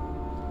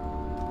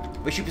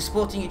 We should be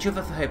supporting each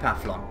other for Hope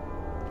Athlon.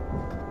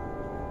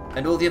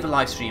 And all the other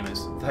live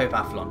streamers for Hope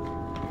Athlon.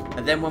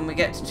 And then when we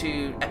get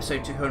to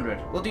episode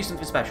 200, we'll do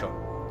something special.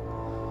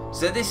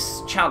 So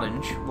this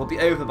challenge will be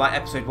over by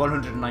episode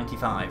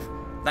 195.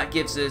 That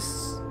gives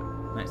us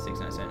 96,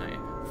 97, 98.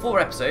 4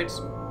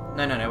 episodes.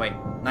 No, wait.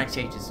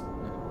 98 is...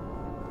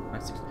 No,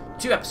 96.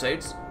 2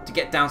 episodes to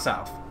get down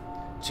south.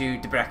 To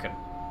Debrecen.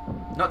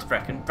 Not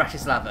Debrecen,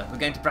 Bratislava. We're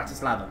going to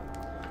Bratislava.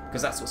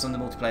 Because that's what's on the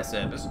multiplayer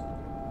servers.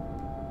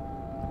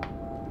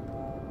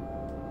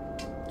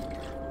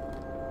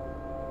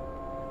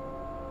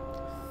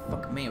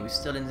 Fuck me, are we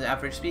still in the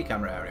average speed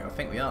camera area? I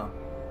think we are.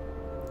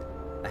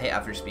 I hate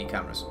average speed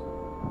cameras.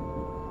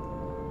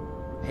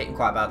 I hate them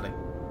quite badly.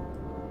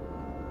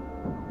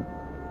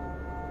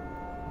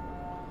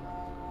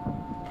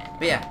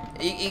 But yeah,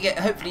 you get.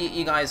 Hopefully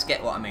you guys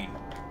get what I mean.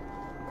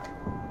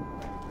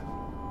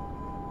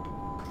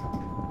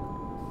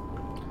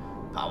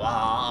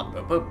 Power,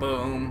 boom, boom,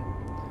 boom.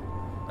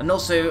 And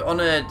also, on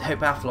a Hope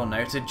Athlon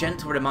note, a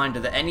gentle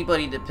reminder that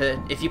anybody that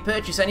if you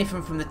purchase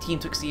anything from the Team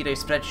Tuxedo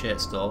Spreadshirt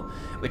store,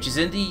 which is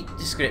in the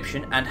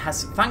description and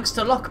has, thanks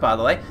to Locke by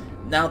the way,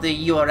 now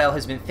the URL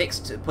has been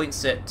fixed, it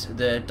points at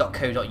the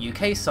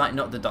 .co.uk site,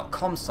 not the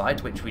 .com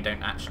site, which we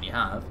don't actually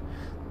have.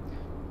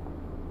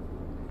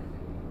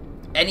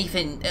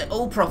 Anything,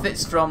 all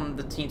profits from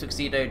the Team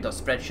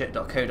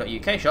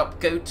Tuxedo.spreadshirt.co.uk shop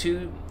go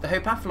to the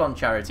Hope Athlon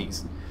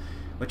charities,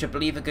 which I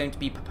believe are going to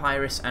be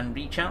Papyrus and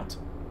Reach Out.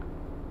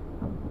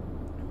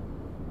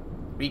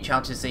 Reach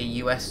Out is a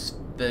US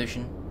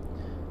version,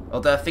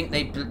 although I think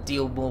they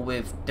deal more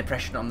with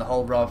depression on the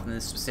whole rather than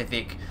the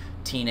specific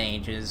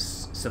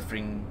teenagers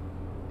suffering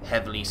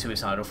heavily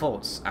suicidal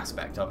thoughts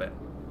aspect of it.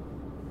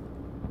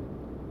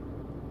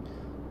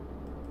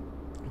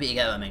 But you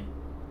get what I mean.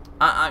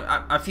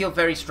 I feel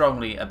very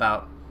strongly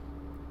about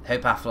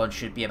Hope Athlon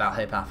should be about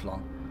Hope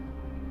Athlon.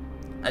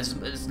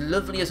 As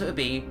lovely as it would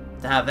be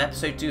to have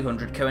episode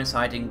 200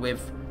 coinciding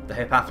with the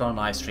Hope Athlon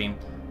live stream,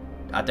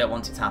 I don't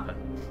want it to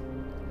happen.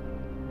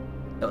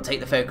 It'll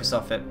take the focus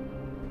off it.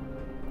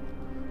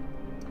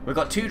 We've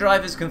got 2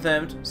 drivers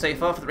confirmed so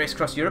far for the Race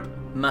Across Europe.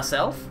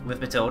 Myself, with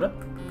Matilda.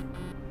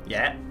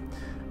 Yeah.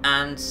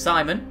 And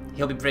Simon,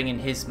 he'll be bringing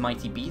his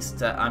mighty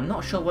beast. I'm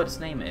not sure what its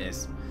name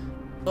is.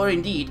 Or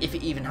indeed, if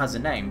it even has a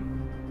name.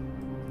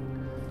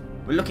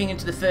 We're looking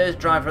into the third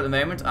driver at the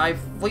moment. I've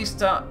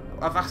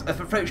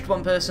approached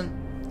one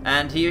person,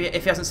 and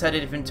if he hasn't said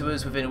anything to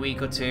us within a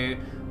week or 2,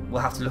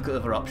 we'll have to look at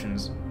other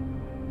options.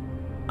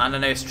 And I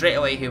know straight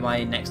away who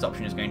my next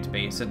option is going to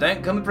be, so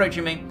don't come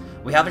approaching me.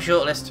 We have a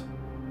shortlist.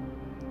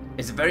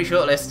 It's a very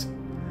short list.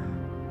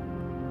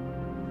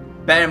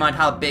 Bear in mind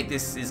how big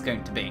this is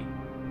going to be.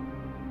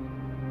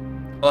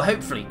 Or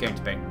hopefully going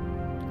to be.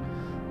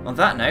 On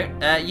that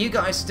note, you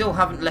guys still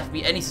haven't left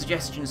me any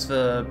suggestions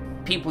for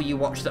people you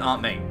watch that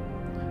aren't me.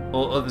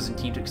 Or others in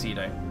Team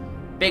Tuxedo.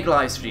 Big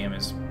live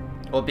streamers.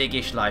 Or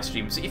big-ish live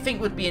streamers that you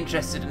think would be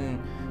interested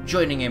in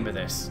joining in with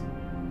this.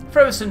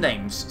 Throw us some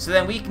names, so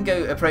then we can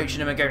go approaching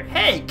them and go,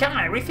 hey,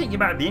 Kai, we think you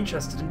might be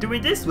interested in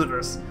doing this with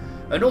us.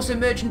 And also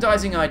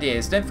merchandising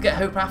ideas. Don't forget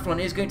Hope Athlon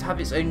is going to have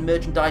its own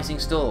merchandising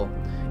store.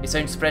 Its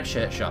own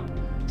Spreadshirt shop.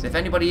 So if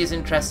anybody is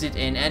interested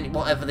in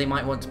whatever they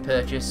might want to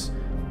purchase,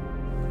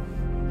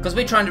 because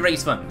we're trying to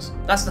raise funds.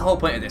 That's the whole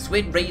point of this.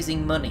 We're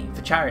raising money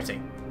for charity.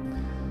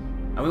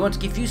 And we want to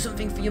give you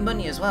something for your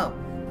money as well.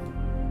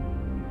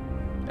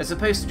 As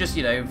opposed to just,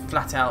 you know,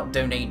 flat out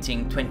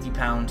donating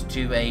 £20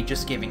 to a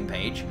Just Giving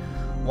page.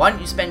 Why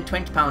don't you spend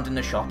 £20 in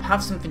the shop,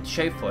 have something to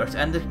show for it,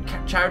 and the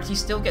charity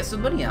still gets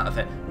some money out of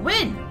it?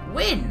 Win!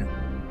 Win!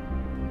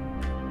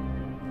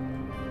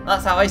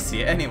 That's how I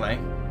see it anyway.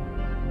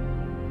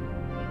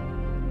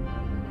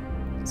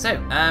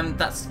 So,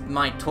 that's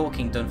my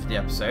talking done for the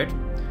episode.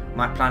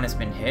 My plan has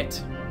been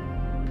hit.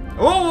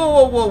 Whoa,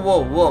 whoa, whoa,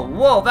 whoa, whoa,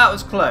 whoa, that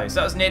was close.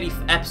 That was nearly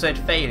episode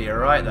failure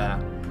right there.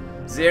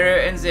 0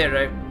 and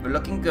 0. We're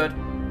looking good.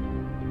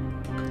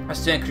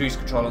 Let's turn cruise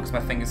control on because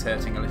my finger's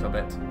hurting a little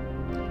bit.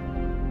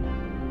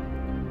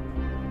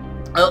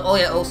 Oh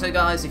yeah, also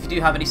guys, if you do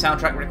have any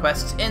soundtrack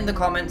requests in the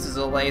comments as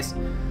always.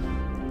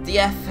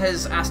 DF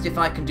has asked if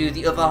I can do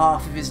the other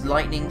half of his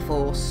Lightning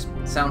Force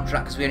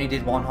soundtrack because we only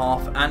did one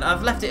half, and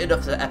I've left it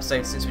enough for the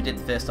episode since we did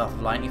the first half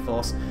of Lightning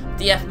Force.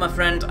 DF, my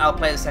friend, I'll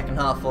play the second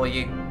half for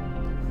you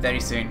very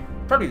soon.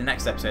 Probably the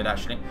next episode,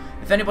 actually.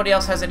 If anybody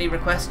else has any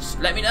requests,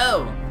 let me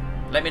know.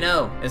 Let me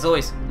know. As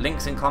always,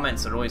 links and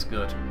comments are always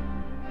good.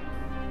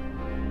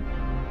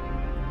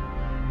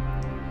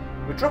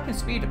 We're dropping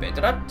speed a bit.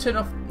 Did I turn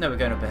off? No, we're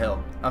going up a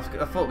hill. I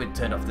thought we'd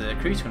turn off the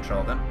cruise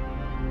control then.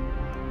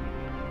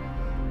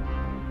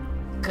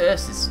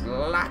 Curse this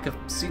lack of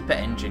super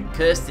engine.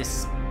 Curse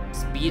this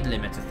speed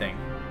limiter thing.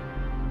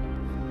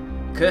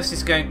 Curse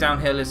this going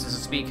downhill as there's a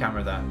speed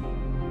camera there.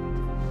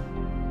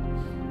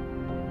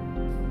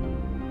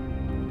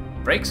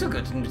 Brakes are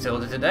good in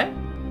Matilda today.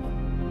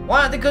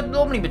 Why aren't they good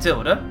normally,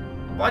 Matilda?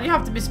 Why do you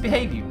have to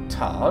misbehave, you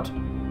tard?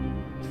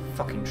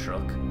 Fucking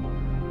truck.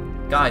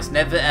 Guys,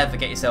 never ever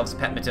get yourselves a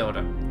pet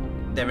Matilda.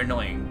 They're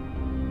annoying.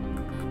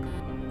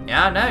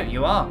 Yeah, no,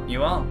 you are.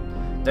 You are.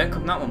 Don't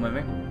come that one with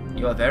me.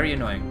 You are very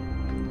annoying.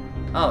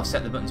 Oh, I've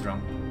set the buttons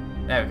wrong.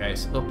 There we go,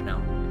 it's up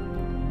now.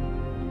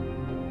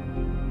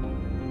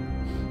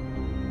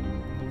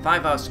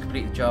 5 hours to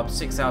complete the job,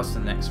 6 hours to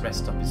the next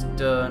rest stop is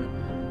done,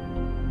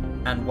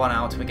 and 1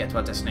 hour till we get to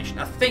our destination.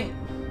 I think,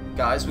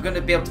 guys, we're going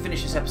to be able to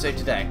finish this episode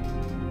today.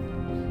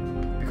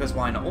 Because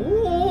why not?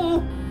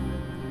 Ooh!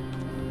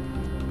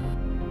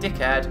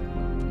 Dickhead.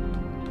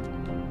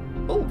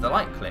 Oh, the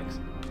light clicks.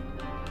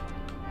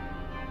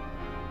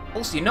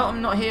 Also, you know what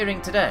I'm not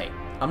hearing today?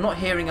 I'm not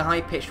hearing a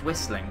high-pitched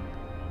whistling.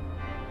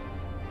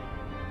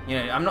 You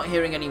know, I'm not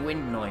hearing any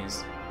wind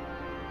noise.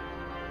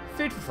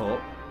 Food for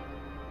thought.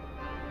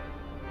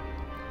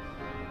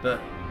 But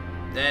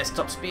there's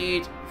top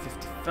speed,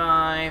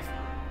 55.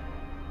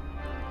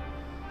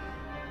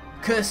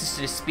 Curses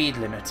to the speed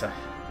limiter.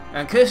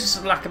 And curses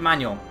to the lack of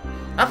manual.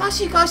 I've asked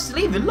you guys to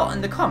leave a lot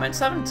in the comments,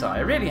 haven't I? I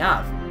really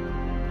have.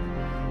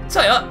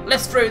 Tell you what,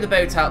 let's throw the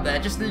boat out there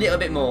just a little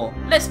bit more.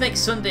 Let's make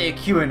Sunday a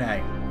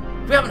Q&A.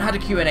 We haven't had a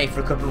Q&A for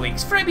a couple of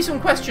weeks. Throw me some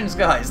questions,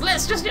 guys.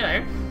 Let's just, you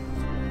know,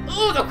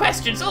 all the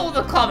questions, all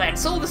the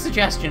comments, all the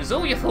suggestions,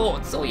 all your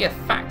thoughts, all your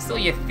facts, all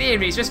your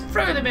theories, just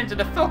throw them into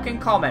the fucking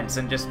comments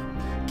and just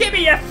give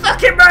me your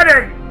fucking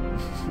money!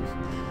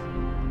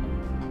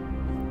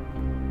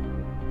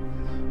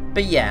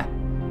 But yeah,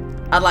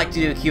 I'd like to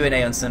do a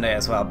Q&A on Sunday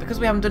as well, because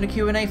we haven't done a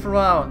Q&A for a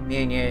while.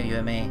 Me and you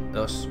and me,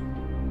 us.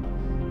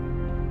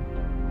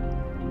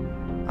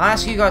 I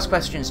ask you guys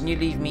questions and you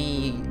leave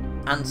me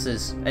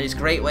answers, and it's a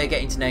great way of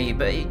getting to know you,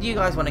 but if you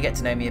guys want to get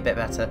to know me a bit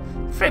better,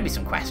 throw me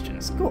some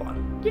questions. Go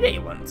on, you know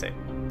you want to.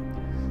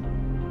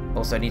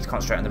 Also, I need to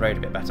concentrate on the road a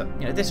bit better.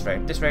 You know, this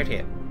road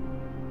here.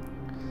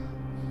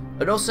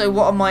 And also,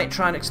 what I might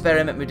try and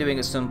experiment with doing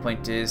at some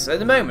point is, at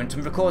the moment,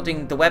 I'm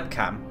recording the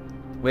webcam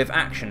with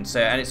action,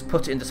 so, and it's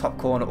put it in the top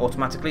corner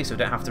automatically, so I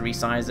don't have to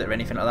resize it or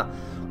anything like that.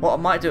 What I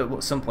might do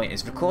at some point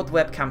is record the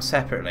webcam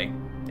separately,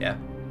 yeah,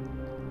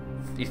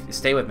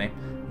 stay with me,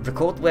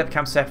 record the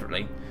webcam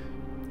separately,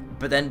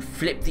 but then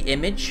flip the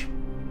image,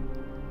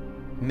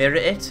 mirror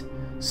it,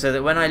 so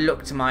that when I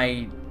look to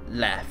my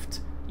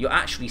left, you'll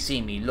actually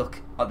see me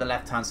look at the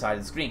left hand side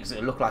of the screen, because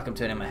it'll look like I'm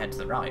turning my head to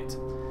the right.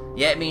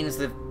 Yeah, it means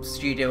the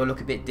studio will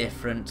look a bit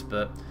different,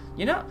 but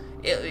you know,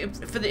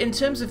 in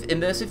terms of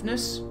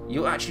immersiveness,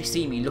 you'll actually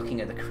see me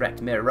looking at the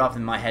correct mirror rather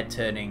than my head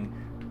turning,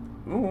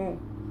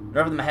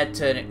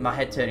 my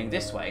head turning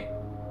this way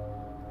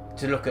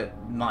to look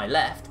at my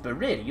left. But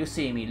really, you'll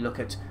see me look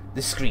at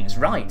the screen's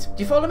right.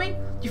 Do you follow me?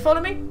 Do you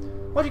follow me?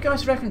 What do you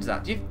guys reckon to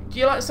that? Do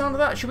you like the sound of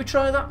that? Should we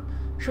try that?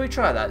 Should we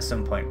try that at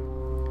some point?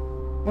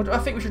 I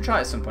think we should try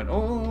it at some point.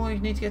 Oh, you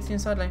need to get to the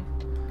inside lane.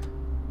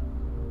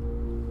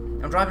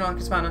 I'm driving like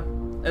a spanner,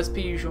 as per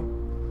usual.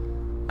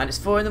 And it's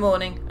 4 in the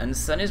morning, and the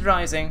sun is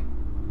rising.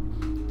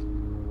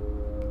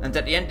 And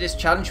at the end of this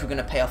challenge, we're going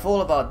to pay off all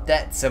of our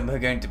debts, and we're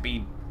going to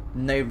be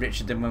no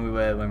richer than when we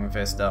were when we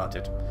first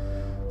started.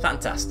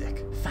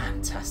 Fantastic.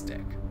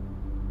 Fantastic.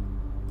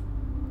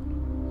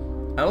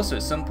 And also,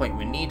 at some point,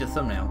 we need a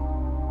thumbnail.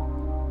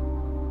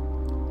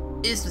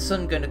 Is the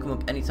sun going to come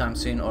up anytime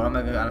soon, or am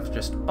I going to have to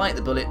just bite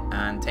the bullet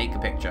and take a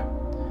picture?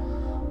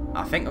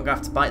 I think I'm going to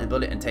have to bite the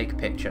bullet and take a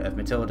picture of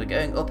Matilda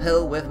going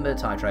uphill with a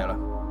tie trailer.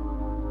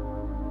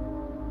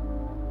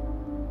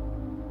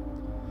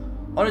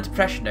 On a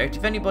depression note,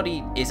 if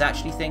anybody is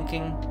actually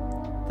thinking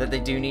that they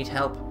do need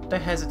help,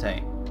 don't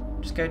hesitate.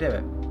 Just go do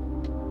it.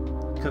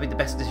 It could be the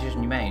best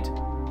decision you made.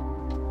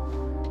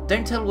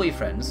 Don't tell all your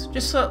friends,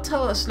 just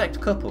tell a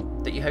select couple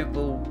that you hope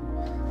will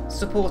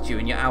support you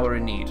in your hour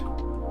in need.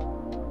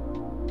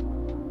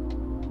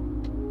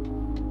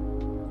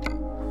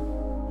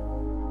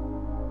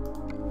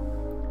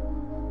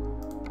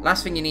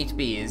 Last thing you need to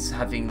be is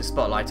having the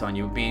spotlight on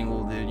you, being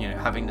all the, you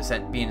know, being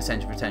the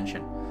centre of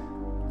attention.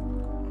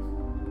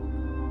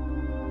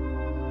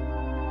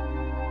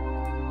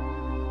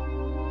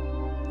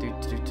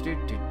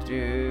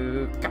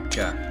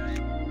 Capture.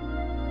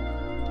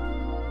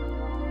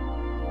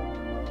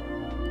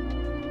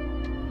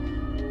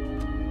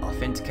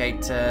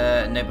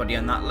 Authenticator. Nobody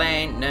on that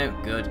lane. No,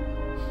 good.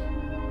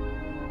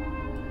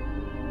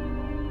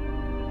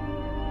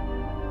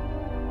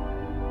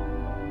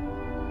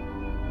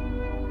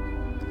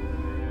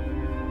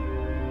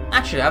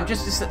 Actually, I'm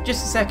just a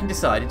second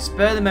decided,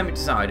 spur of the moment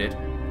decided.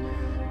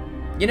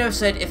 You know, I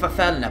said if I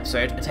fail an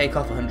episode, I take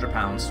off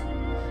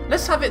 £100.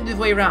 Let's have it the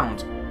other way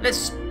around.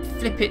 Let's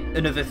flip it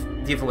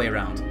the other way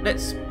around.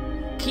 Let's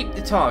keep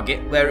the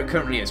target where it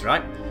currently is,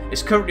 right?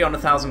 It's currently on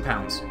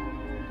 £1,000.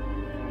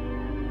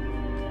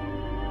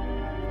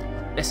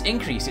 Let's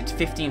increase it to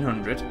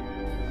 1,500.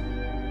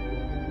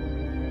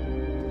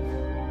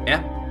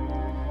 Yeah?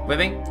 With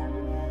me?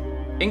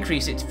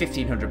 Increase it to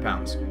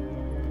 £1,500.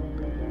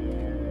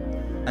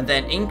 And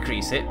then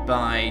increase it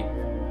by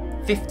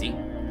 50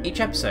 each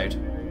episode.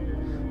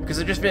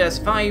 Because I just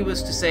realised if I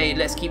was to say,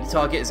 let's keep the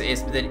target as it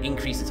is, but then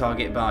increase the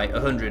target by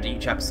 100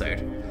 each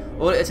episode,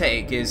 all it'll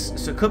take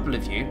is a couple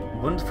of you,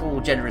 wonderful,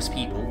 generous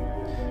people,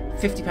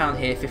 £50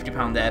 here,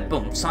 £50 there,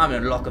 boom, Simon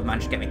and Locke have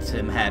managed to get me to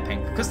them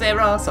hairpin, because they're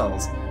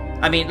arseholes.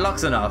 I mean,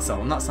 Locke's an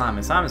arsehole, not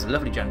Simon. Simon's a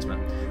lovely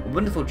gentleman, a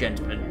wonderful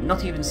gentleman,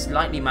 not even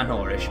slightly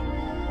manhorish.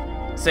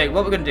 So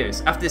what we're going to do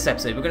is, after this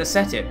episode, we're going to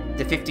set it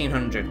to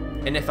 1500,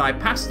 and if I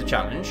pass the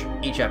challenge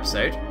each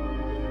episode,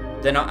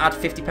 then I'll add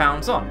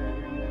 £50 on.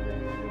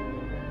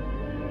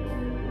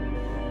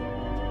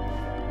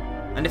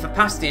 And if I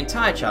pass the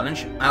entire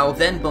challenge, I'll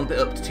then bump it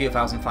up to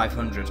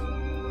 2,500.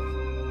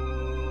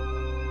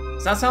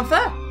 Does that sound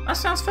fair? That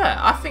sounds fair.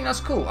 I think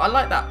that's cool. I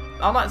like that.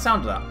 I like the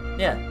sound of that.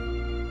 Yeah.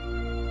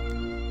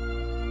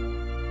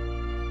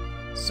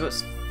 So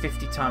it's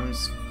 50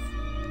 times...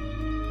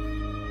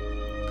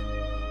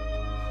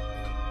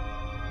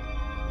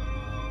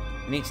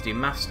 I need to do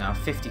maths now.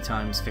 50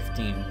 times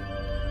 15.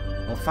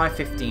 Well, 5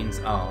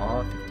 15s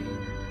are 15,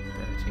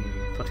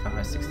 30,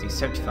 45, 60,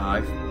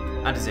 75.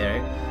 Add a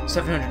 0.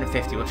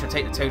 750, which will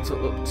take the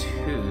total up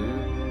to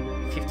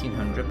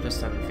 1500 plus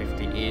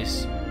 750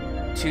 is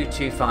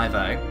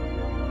 2250.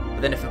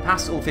 But then if I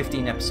pass all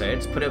 15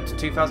 episodes, put it up to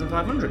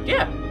 2500.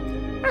 Yeah,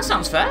 that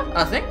sounds fair,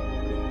 I think.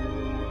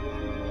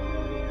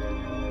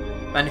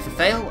 And if I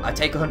fail, I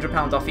take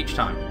 £100 off each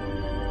time.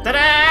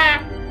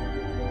 Ta-da!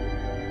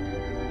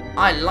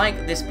 I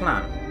like this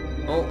plan.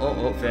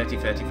 Oh, 30,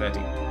 30, 30.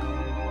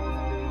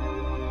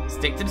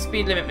 Stick to the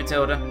speed limit,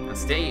 Matilda, and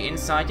stay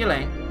inside your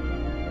lane.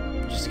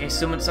 Just in case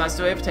someone decides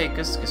to overtake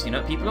us, because you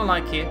know people are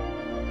like here.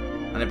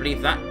 And I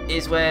believe that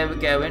is where we're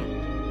going.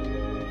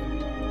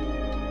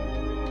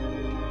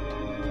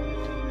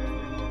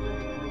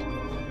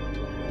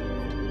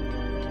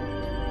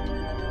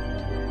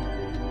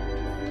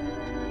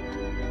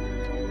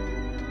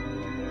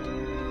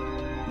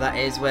 That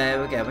is where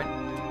we're going.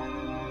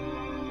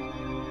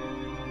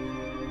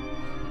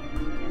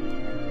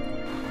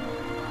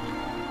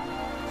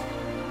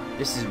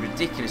 This is a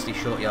ridiculously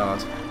short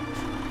yard.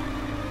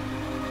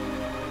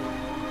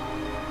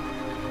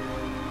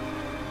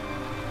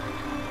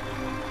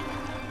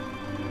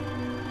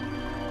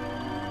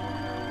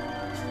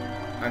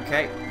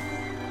 Okay.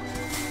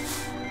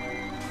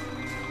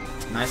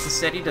 Nice and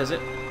steady does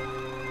it.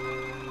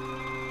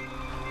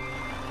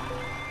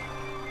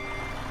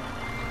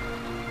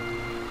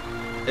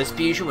 As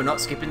per usual, we're not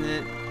skipping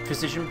the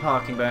precision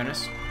parking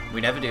bonus.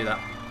 We never do that.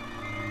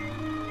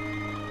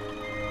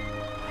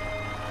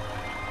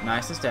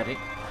 Nice and steady.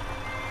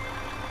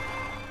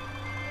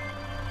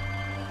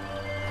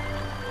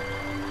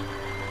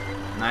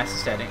 Nice and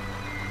steady.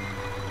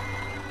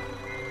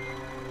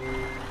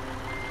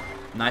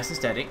 Nice and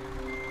steady.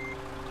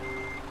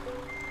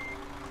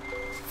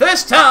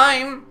 First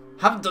time!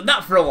 Haven't done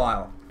that for a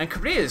while. And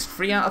careers,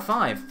 3 out of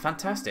 5.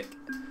 Fantastic.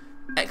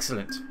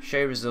 Excellent.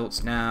 Show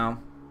results now.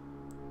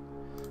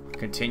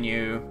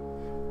 Continue.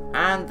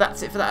 And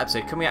that's it for that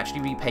episode. Can we actually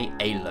repay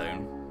a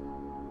loan?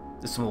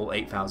 The small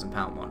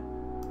 £8,000 one.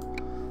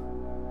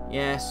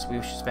 Yes,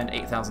 we should spend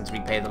 8,000 to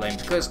repay the loan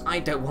because I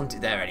don't want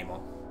it there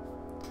anymore.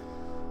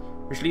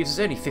 Which leaves us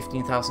only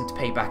 15,000 to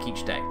pay back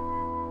each day.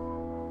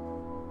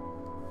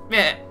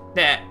 Yeah.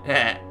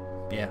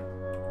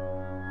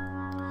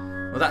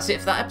 Well, that's it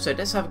for that episode.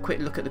 Let's have a quick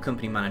look at the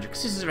company manager,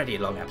 because this is already a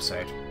long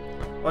episode.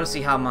 I want to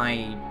see how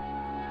my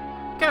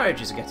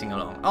garages are getting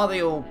along. Are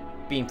they all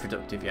being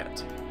productive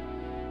yet?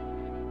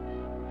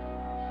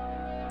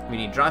 We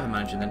need driver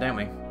manager then, don't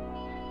we?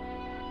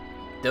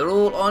 They're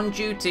all on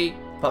duty,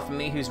 apart from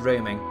me who's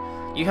roaming.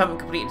 You haven't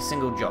completed a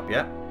single job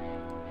yet.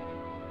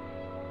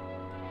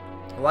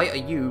 Why are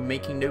you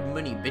making no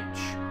money, bitch?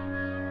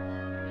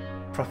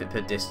 Profit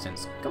per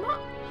distance. Come on.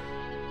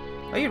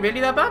 Are you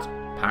really that bad?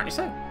 Apparently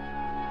so.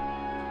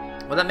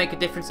 Will that make a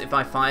difference if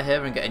I fire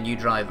her and get a new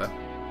driver?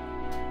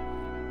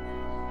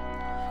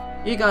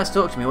 You guys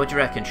talk to me, what do you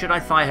reckon? Should I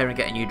fire her and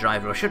get a new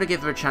driver, or should I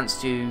give her a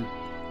chance to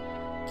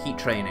keep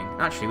training?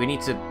 Actually, we need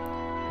to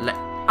let...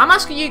 I'm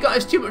asking you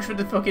guys too much for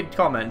the fucking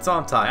comments,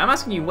 aren't I? I'm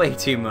asking you way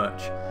too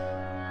much.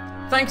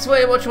 Thanks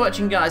very much for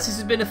watching, guys. This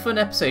has been a fun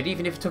episode,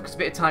 even if it took us a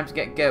bit of time to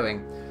get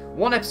going.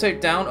 1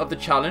 episode down of the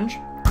challenge,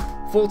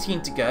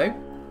 14 to go.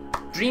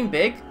 Dream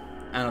big,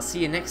 and I'll see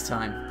you next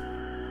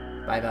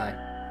time.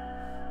 Bye-bye.